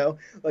like,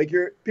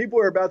 people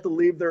are about to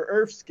leave their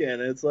earth skin,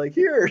 and it's like,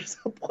 here's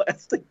a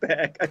plastic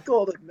bag. I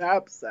call it a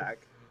knapsack.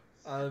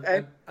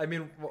 I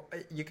mean,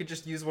 you could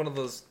just use one of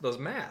those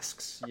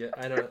masks. Yeah,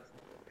 I don't.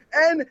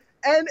 And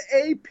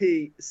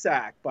NAP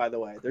sack, by the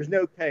way. There's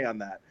no K on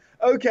that.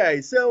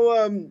 Okay, so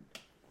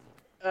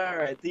all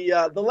right.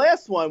 The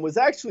last one was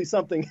actually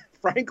something.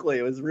 Frankly,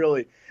 it was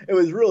really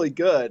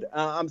good.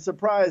 I'm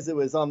surprised it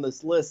was on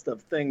this list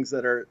of things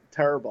that are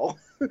terrible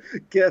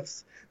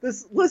gifts.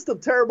 This list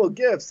of terrible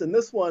gifts, and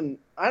this one,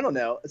 I don't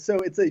know. So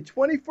it's a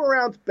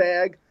 24-ounce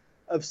bag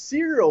of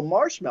cereal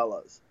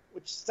marshmallows,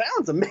 which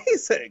sounds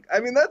amazing. I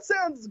mean, that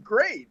sounds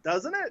great,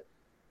 doesn't it?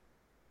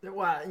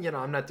 Well,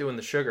 I'm not doing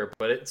the sugar,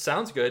 but it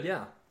sounds good,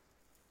 yeah.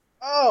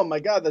 Oh my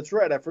God, that's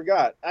right. I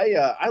forgot.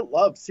 I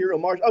love cereal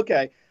marshmallows.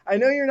 Okay, I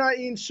know you're not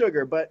eating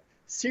sugar, but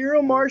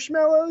cereal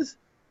marshmallows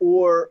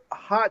or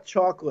hot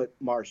chocolate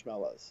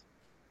marshmallows,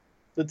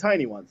 the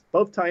tiny ones,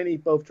 both tiny,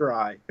 both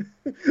dry,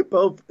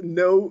 both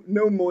no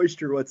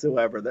moisture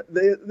whatsoever.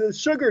 The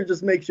sugar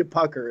just makes you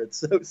pucker. It's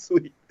so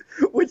sweet.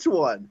 Which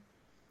one?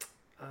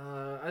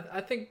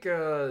 I think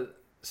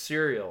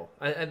cereal.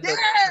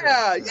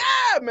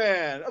 Yeah,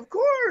 man. Of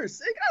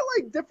course. It got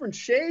like different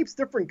shapes,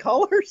 different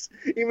colors,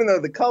 even though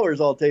the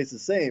colors all taste the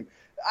same.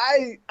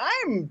 I'm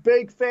a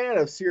big fan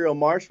of cereal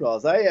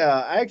marshmallows.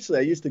 I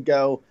used to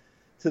go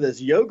to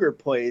this yogurt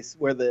place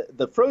where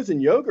the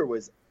frozen yogurt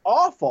was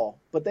awful,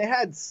 but they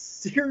had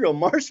cereal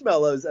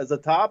marshmallows as a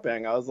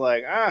topping. I was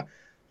like,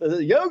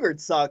 the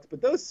yogurt sucks,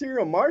 but those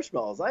cereal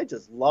marshmallows, I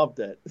just loved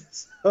it.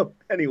 So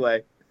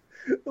anyway,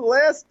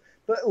 the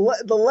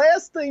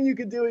last thing you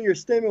can do with your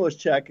stimulus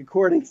check,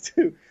 according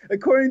to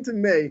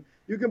me,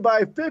 you can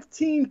buy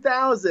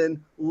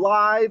 15,000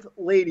 live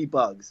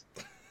ladybugs.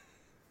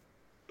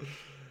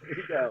 There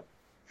you go.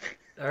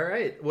 All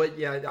right. Well,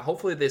 yeah.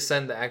 Hopefully they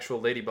send the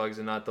actual ladybugs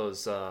and not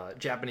those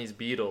Japanese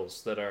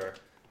beetles that are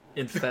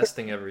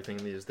infesting everything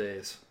these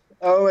days.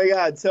 Oh my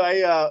God!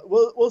 So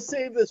we'll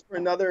save this for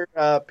another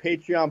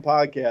Patreon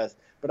podcast.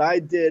 But I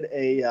did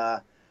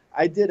a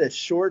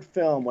short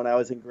film when I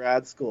was in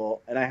grad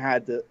school, and I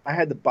had to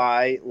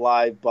buy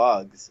live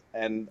bugs,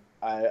 and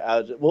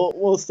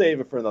we'll save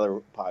it for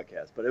another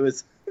podcast. But it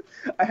was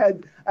I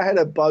had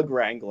a bug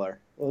wrangler.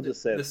 We'll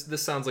just say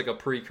this sounds like a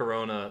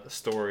pre-corona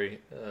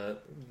story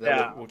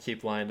we'll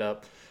keep lined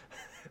up.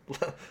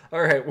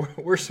 All right,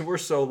 we're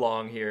so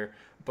long here,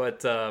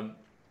 but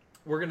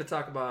we're going to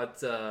talk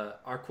about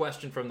our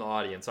question from the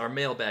audience, our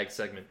mailbag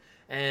segment.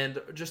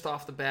 And just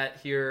off the bat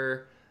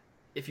here,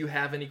 if you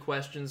have any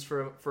questions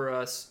for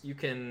us, you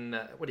can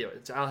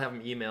I'll have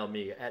them email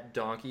me at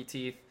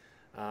donkeyteeth,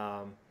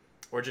 or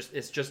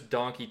it's just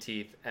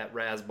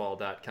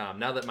donkeyteeth@razzball.com.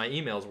 Now that my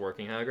email's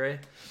working, huh, Gray?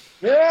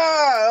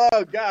 Yeah.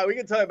 Oh God, we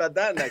can talk about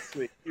that next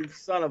week. You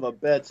son of a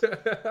bitch!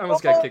 I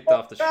almost got kicked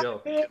off the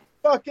show.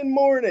 Fucking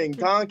morning,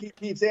 Donkey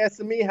keeps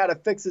asking me how to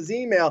fix his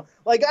email.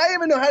 Like I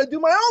even know how to do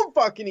my own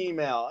fucking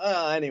email.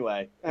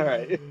 Anyway, all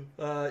right.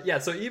 Yeah,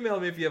 so email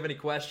me if you have any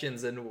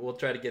questions, and we'll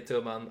try to get to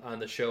them on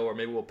the show, or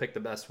maybe we'll pick the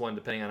best one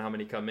depending on how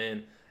many come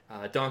in.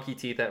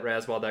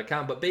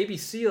 donkeyteeth@razzball.com. But Baby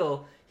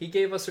Seal, he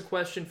gave us a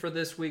question for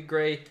this week,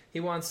 Gray. He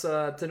wants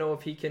to know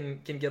if he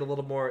can get a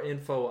little more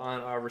info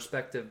on our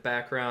respective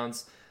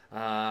backgrounds.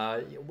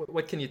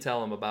 What can you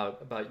tell him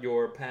about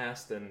your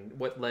past and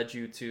what led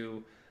you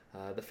to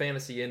the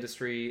fantasy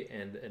industry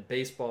and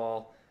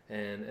baseball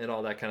and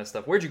all that kind of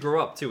stuff? Where'd you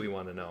grow up, too, we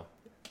want to know.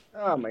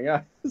 Oh, my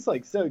God. It's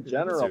like so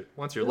general.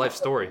 What's your life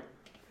story?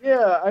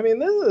 Yeah, I mean,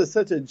 this is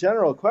such a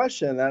general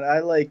question that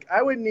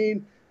I would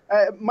need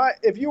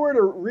if you were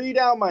to read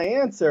out my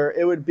answer,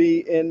 it would be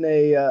in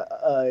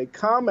a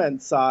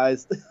comment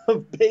size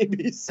of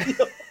Baby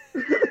Seal.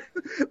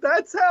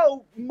 That's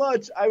how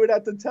much I would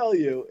have to tell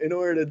you in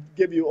order to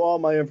give you all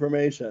my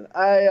information.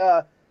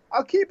 I'll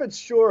keep it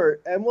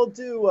short, and we'll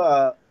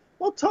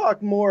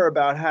talk more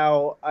about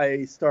how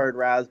I started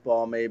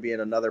Razzball maybe in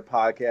another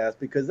podcast,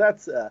 because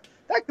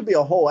that could be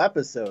a whole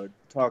episode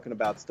talking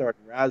about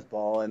starting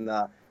Razzball. And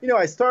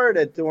I started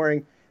it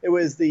during. It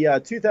was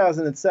the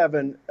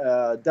 2007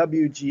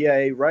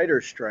 WGA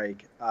writer's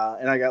strike,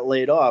 and I got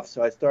laid off,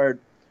 so I started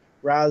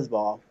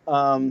Razzball.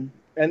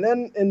 And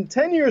then in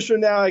 10 years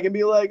from now, I can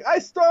be like, I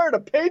started a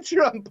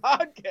Patreon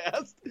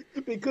podcast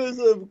because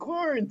of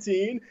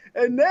quarantine,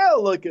 and now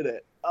look at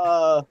it.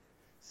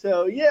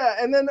 So, yeah,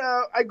 and then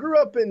I grew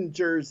up in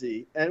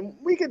Jersey, and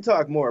we could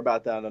talk more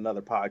about that on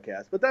another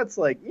podcast, but that's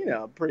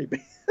pretty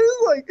big.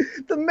 It's like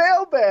the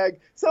mailbag.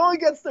 Someone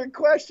gets their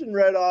question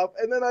read off,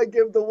 and then I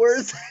give the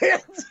worst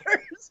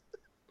answers.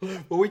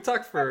 Well, we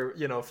talked for,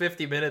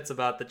 50 minutes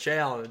about the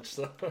challenge,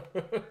 so...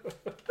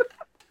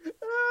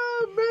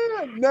 Oh,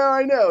 man. No,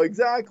 I know,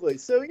 exactly.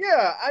 So,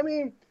 yeah, I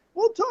mean,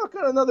 we'll talk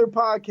on another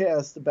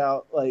podcast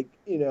about,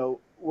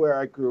 where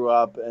I grew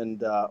up,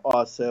 and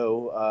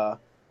also...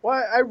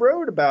 Well, I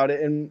wrote about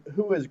it in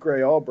Who is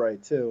Gray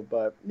Albright, too.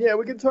 But, yeah,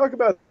 we can talk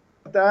about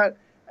that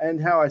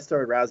and how I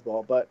started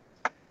Razzball. But,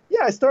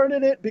 yeah, I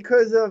started it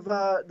because of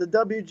the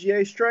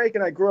WGA strike,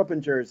 and I grew up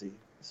in Jersey.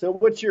 So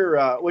what's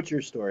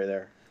your story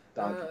there,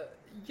 Don?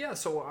 Yeah,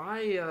 so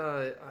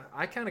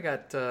I kind of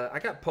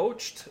got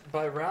poached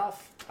by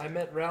Ralph. I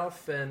met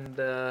Ralph and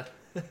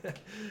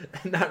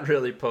not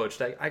really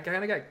poached. I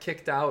kind of got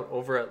kicked out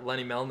over at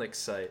Lenny Melnick's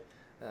site.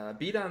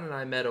 B-Don and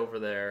I met over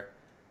there.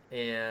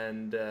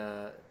 And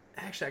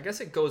actually, I guess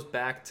it goes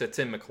back to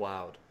Tim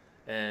McLeod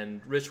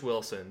and Rich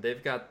Wilson.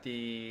 They've got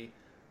the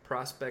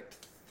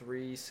Prospect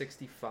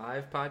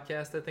 365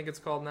 podcast, I think it's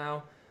called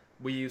now.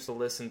 We used to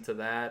listen to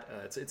that.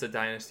 It's a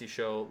dynasty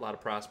show, a lot of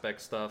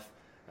prospect stuff.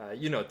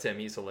 Tim,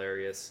 he's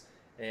hilarious.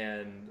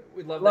 And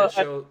we love that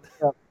show.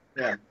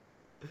 Yeah.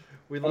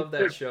 We love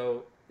that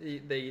show.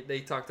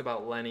 They talked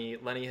about Lenny.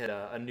 Lenny had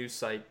a new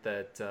site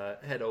that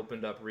had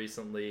opened up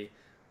recently.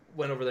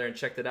 Went over there and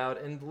checked it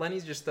out, and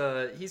Lenny's just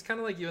he's kind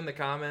of like you in the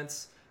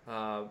comments,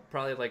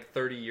 probably like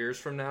 30 years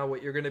from now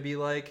what you're going to be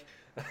like.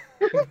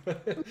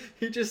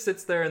 He just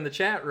sits there in the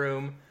chat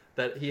room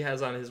that he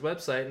has on his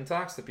website and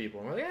talks to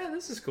people. And we're like, yeah,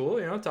 this is cool,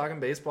 talking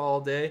baseball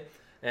all day.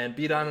 And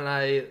B-Don and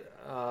I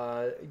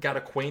got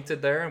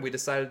acquainted there, and we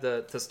decided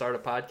to start a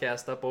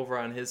podcast up over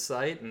on his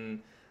site,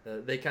 and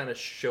they kind of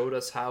showed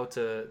us how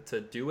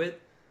to do it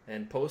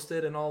and post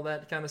it and all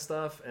that kind of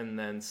stuff. And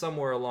then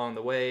somewhere along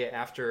the way,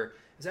 after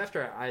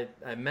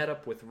I met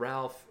up with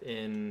Ralph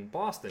in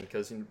Boston,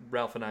 because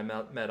Ralph and I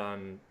met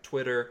on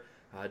Twitter,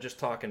 just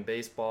talking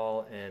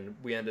baseball, and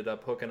we ended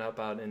up hooking up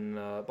out in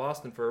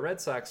Boston for a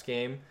Red Sox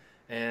game.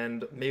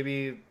 And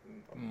maybe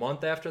a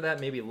month after that,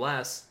 maybe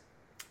less,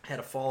 had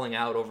a falling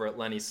out over at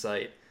Lenny's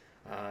site.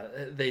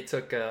 They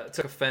took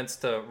offense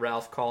to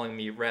Ralph calling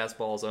me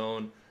Razzball's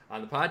own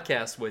on the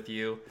podcast with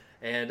you.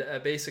 And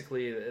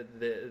basically,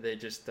 they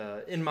just,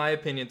 in my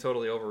opinion,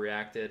 totally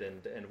overreacted,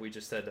 and we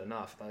just said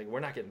enough. Like, we're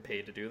not getting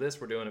paid to do this.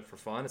 We're doing it for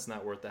fun. It's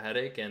not worth the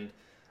headache. And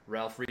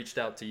Ralph reached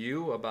out to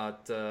you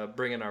about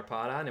bringing our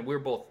pod on, and we were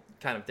both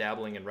kind of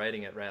dabbling in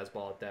writing at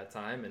Razzball at that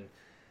time. And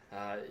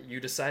you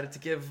decided to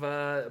give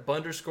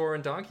Bunderscore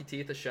and Donkey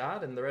Teeth a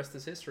shot, and the rest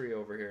is history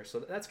over here. So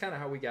that's kind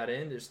of how we got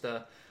in. Just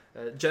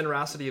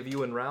generosity of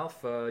you and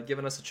Ralph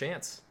giving us a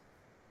chance.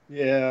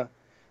 Yeah.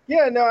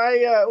 Yeah, no,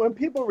 when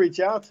people reach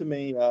out to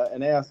me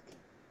and ask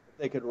if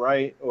they could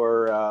write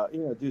or,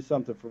 do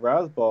something for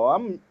Razzball,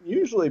 I'm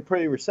usually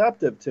pretty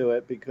receptive to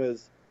it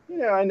because,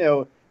 I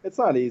know it's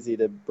not easy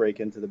to break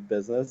into the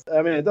business.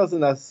 I mean, it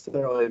doesn't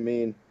necessarily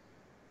mean,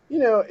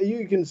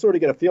 you can sort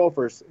of get a feel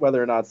for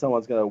whether or not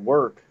someone's going to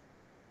work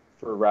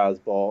for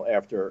Razzball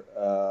after,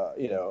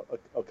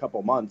 a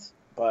couple months.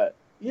 But,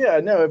 yeah,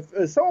 no,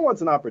 if someone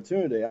wants an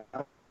opportunity,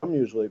 I'm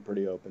usually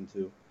pretty open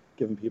to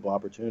giving people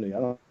opportunity. I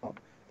don't know.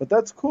 But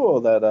that's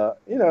cool that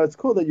it's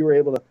cool that you were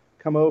able to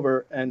come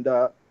over and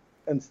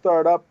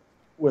start up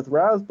with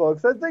Razzball,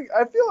 because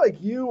I feel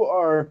like you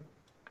are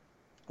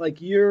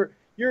like you're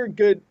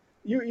good.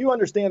 You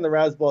understand the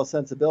Razzball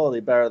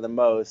sensibility better than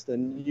most,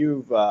 and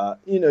you've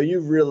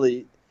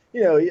really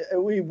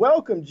we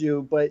welcomed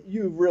you, but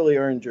you've really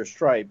earned your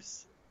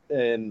stripes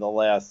in the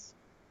last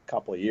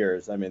couple of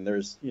years. I mean,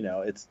 there's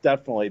it's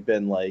definitely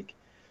been like.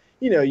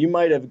 You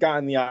might have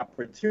gotten the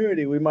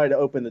opportunity. We might have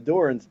opened the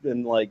door and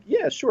been like,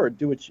 yeah, sure,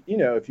 do what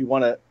if you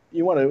want to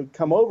you want to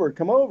come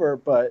over,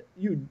 but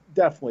you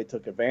definitely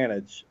took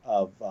advantage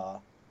of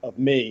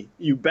me,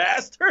 you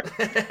bastard.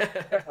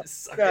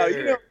 No,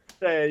 you know what I'm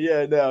saying.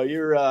 Yeah, no,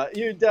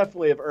 you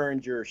definitely have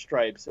earned your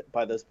stripes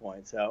by this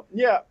point. So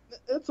yeah,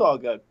 it's all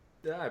good.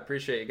 Yeah, I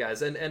appreciate you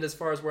guys. And as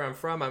far as where I'm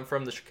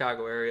from the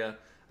Chicago area.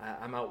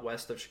 I'm out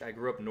west of Chicago. I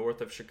grew up north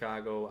of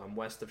Chicago. I'm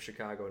west of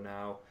Chicago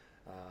now.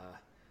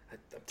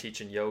 I'm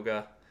teaching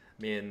yoga.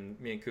 Me and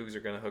Cougs are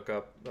gonna hook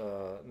up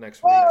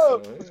next week.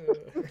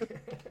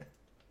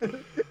 So.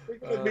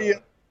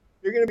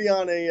 You're gonna be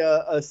on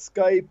a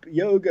Skype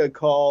yoga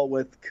call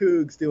with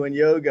Cougs doing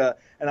yoga,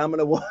 and I'm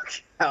gonna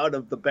walk out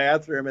of the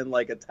bathroom in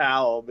like a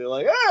towel, be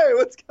like, "Hey,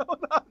 what's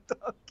going on,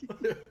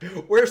 Donkey?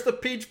 Where's the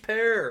peach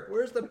pear?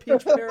 Where's the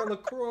peach pear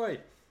LaCroix?"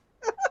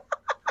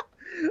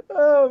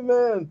 Oh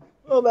man.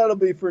 Well, that'll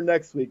be for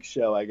next week's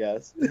show, I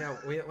guess. Yeah,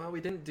 we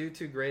didn't do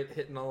too great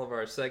hitting all of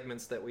our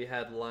segments that we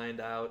had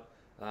lined out.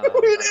 We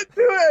didn't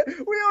do it.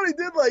 We only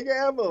did like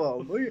half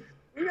of them.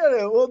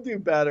 We'll do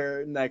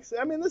better next.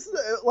 I mean, this is,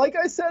 like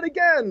I said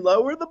again,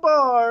 lower the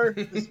bar.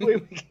 This way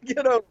we can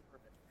get over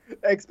it.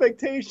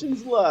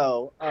 Expectations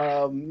low.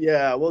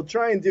 Yeah, we'll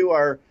try and do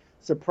our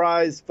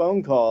surprise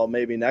phone call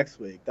maybe next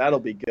week. That'll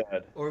be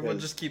good. Or we'll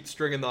just keep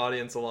stringing the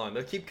audience along.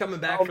 They'll keep coming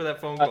back for that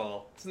phone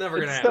call. It's never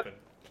gonna happen.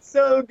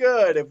 So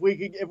good. If we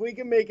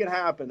can make it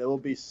happen, it will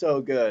be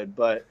so good.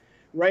 But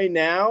right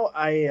now,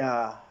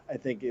 I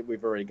think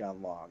we've already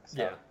gone long.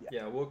 So,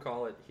 yeah, we'll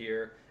call it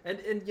here.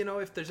 And you know,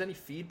 if there's any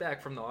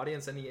feedback from the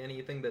audience,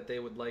 anything that they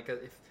would like,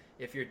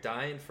 if you're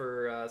dying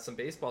for some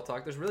baseball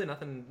talk, there's really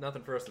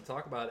nothing for us to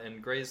talk about.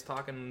 And Gray's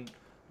talking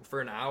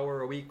for an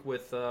hour a week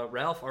with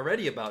Ralph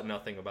already about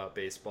nothing about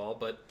baseball,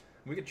 but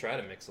we could try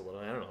to mix a little.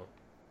 I don't know.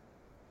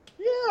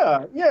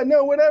 Yeah,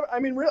 no, whatever.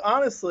 I mean,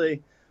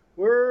 honestly.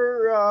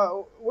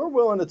 We're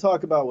willing to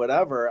talk about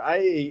whatever.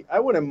 I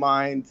wouldn't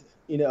mind,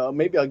 you know,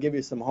 maybe I'll give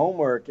you some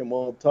homework and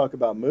we'll talk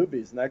about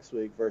movies next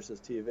week versus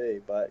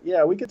TV. But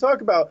yeah, we could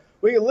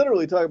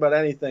literally talk about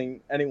anything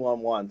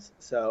anyone wants.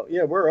 So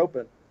yeah, we're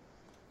open.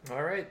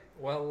 All right.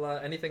 Well,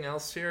 anything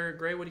else here,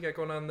 Gray? What do you got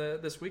going on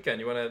this weekend?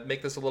 You want to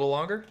make this a little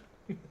longer?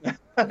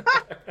 On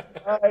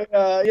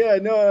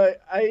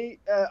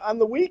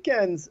the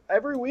weekends,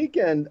 every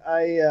weekend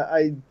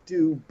I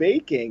do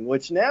baking,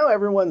 which now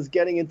everyone's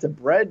getting into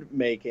bread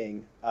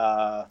making.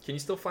 Can you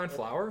still find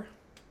flour?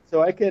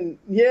 So I can,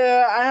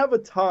 I have a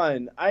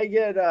ton. I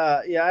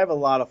have a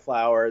lot of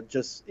flour,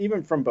 just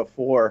even from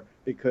before,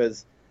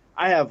 because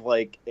I have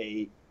like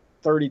a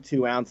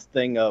 32-ounce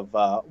thing of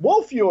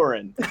wolf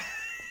urine.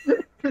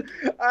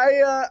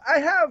 I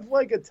have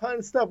like a ton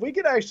of stuff. We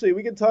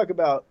could talk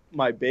about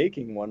my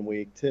baking one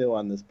week too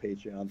on this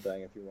Patreon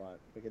thing if you want.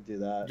 We could do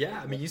that. Yeah,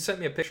 I mean, you sent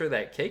me a picture of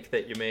that cake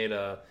that you made.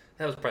 That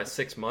was probably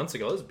 6 months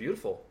ago. It was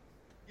beautiful.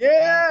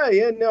 Yeah.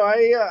 No,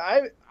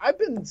 I've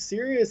been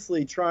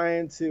seriously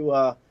trying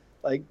to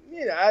like,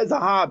 you know, as a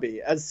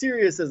hobby, as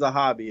serious as a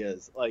hobby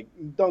is. Like,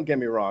 don't get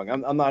me wrong,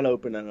 I'm not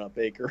opening a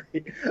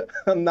bakery.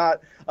 I'm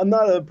not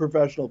a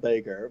professional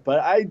baker, but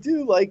I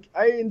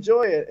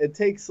enjoy it. It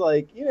takes,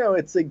 like, you know,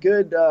 it's a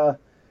good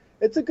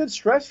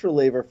stress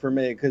reliever for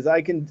me because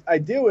I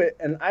do it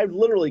and I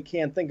literally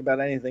can't think about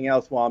anything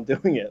else while I'm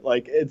doing it.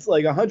 Like, it's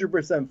like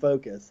 100%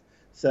 focus.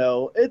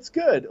 So it's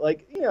good.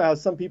 Like, you know how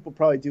some people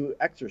probably do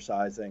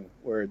exercising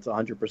where it's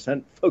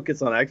 100%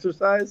 focus on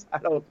exercise. I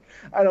don't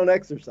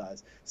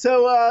exercise.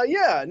 So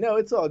no,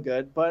 it's all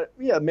good. But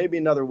yeah, maybe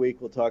another week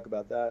we'll talk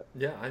about that.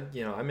 Yeah,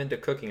 I'm into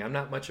cooking. I'm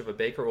not much of a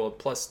baker. Well,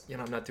 plus, you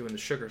know, I'm not doing the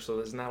sugar, so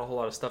there's not a whole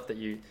lot of stuff that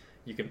you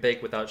can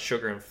bake without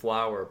sugar and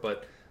flour.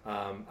 But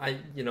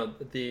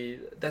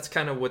that's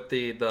kind of what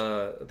the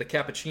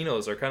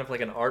cappuccinos are, kind of like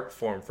an art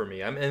form for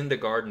me. I'm into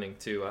gardening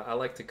too. I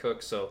like to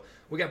cook, so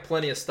we got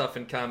plenty of stuff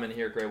in common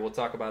here, Gray. We'll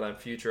talk about on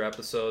future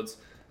episodes.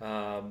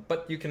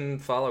 But you can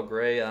follow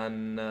Gray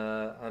on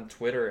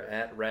Twitter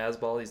at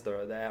Rasball. He's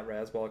the at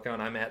Rasball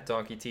account. I'm at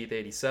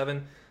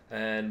DonkeyTeeth87,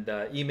 and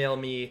email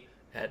me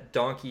at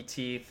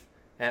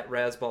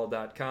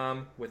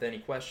donkeyteeth@rasball.com with any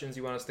questions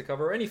you want us to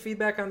cover or any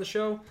feedback on the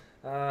show.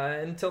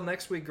 Until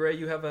next week, Gray,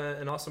 you have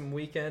an awesome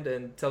weekend,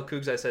 and tell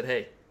Cougs I said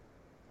hey.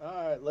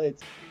 All right,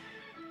 late.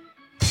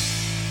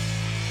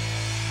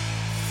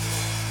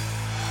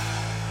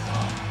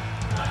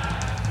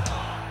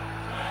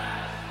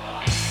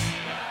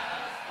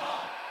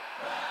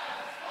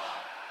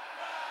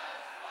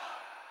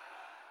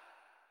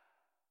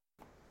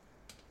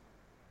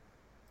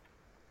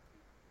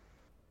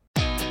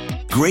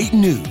 Great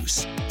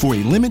news. For a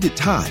limited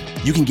time,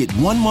 you can get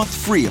 1 month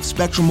free of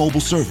Spectrum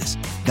Mobile service.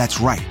 That's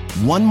right,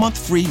 1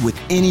 month free with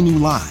any new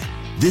line.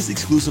 This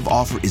exclusive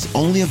offer is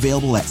only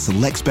available at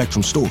select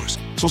Spectrum stores,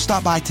 so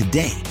stop by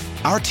today.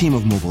 Our team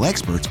of mobile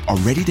experts are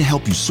ready to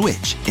help you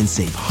switch and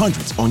save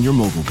hundreds on your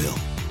mobile bill.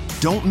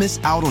 Don't miss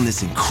out on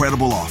this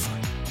incredible offer.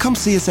 Come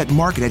see us at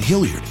Market at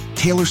Hilliard,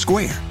 Taylor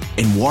Square,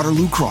 and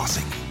Waterloo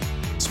Crossing.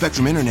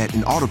 Spectrum Internet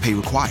and autopay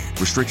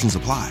required. Restrictions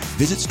apply.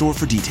 Visit store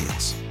for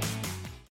details.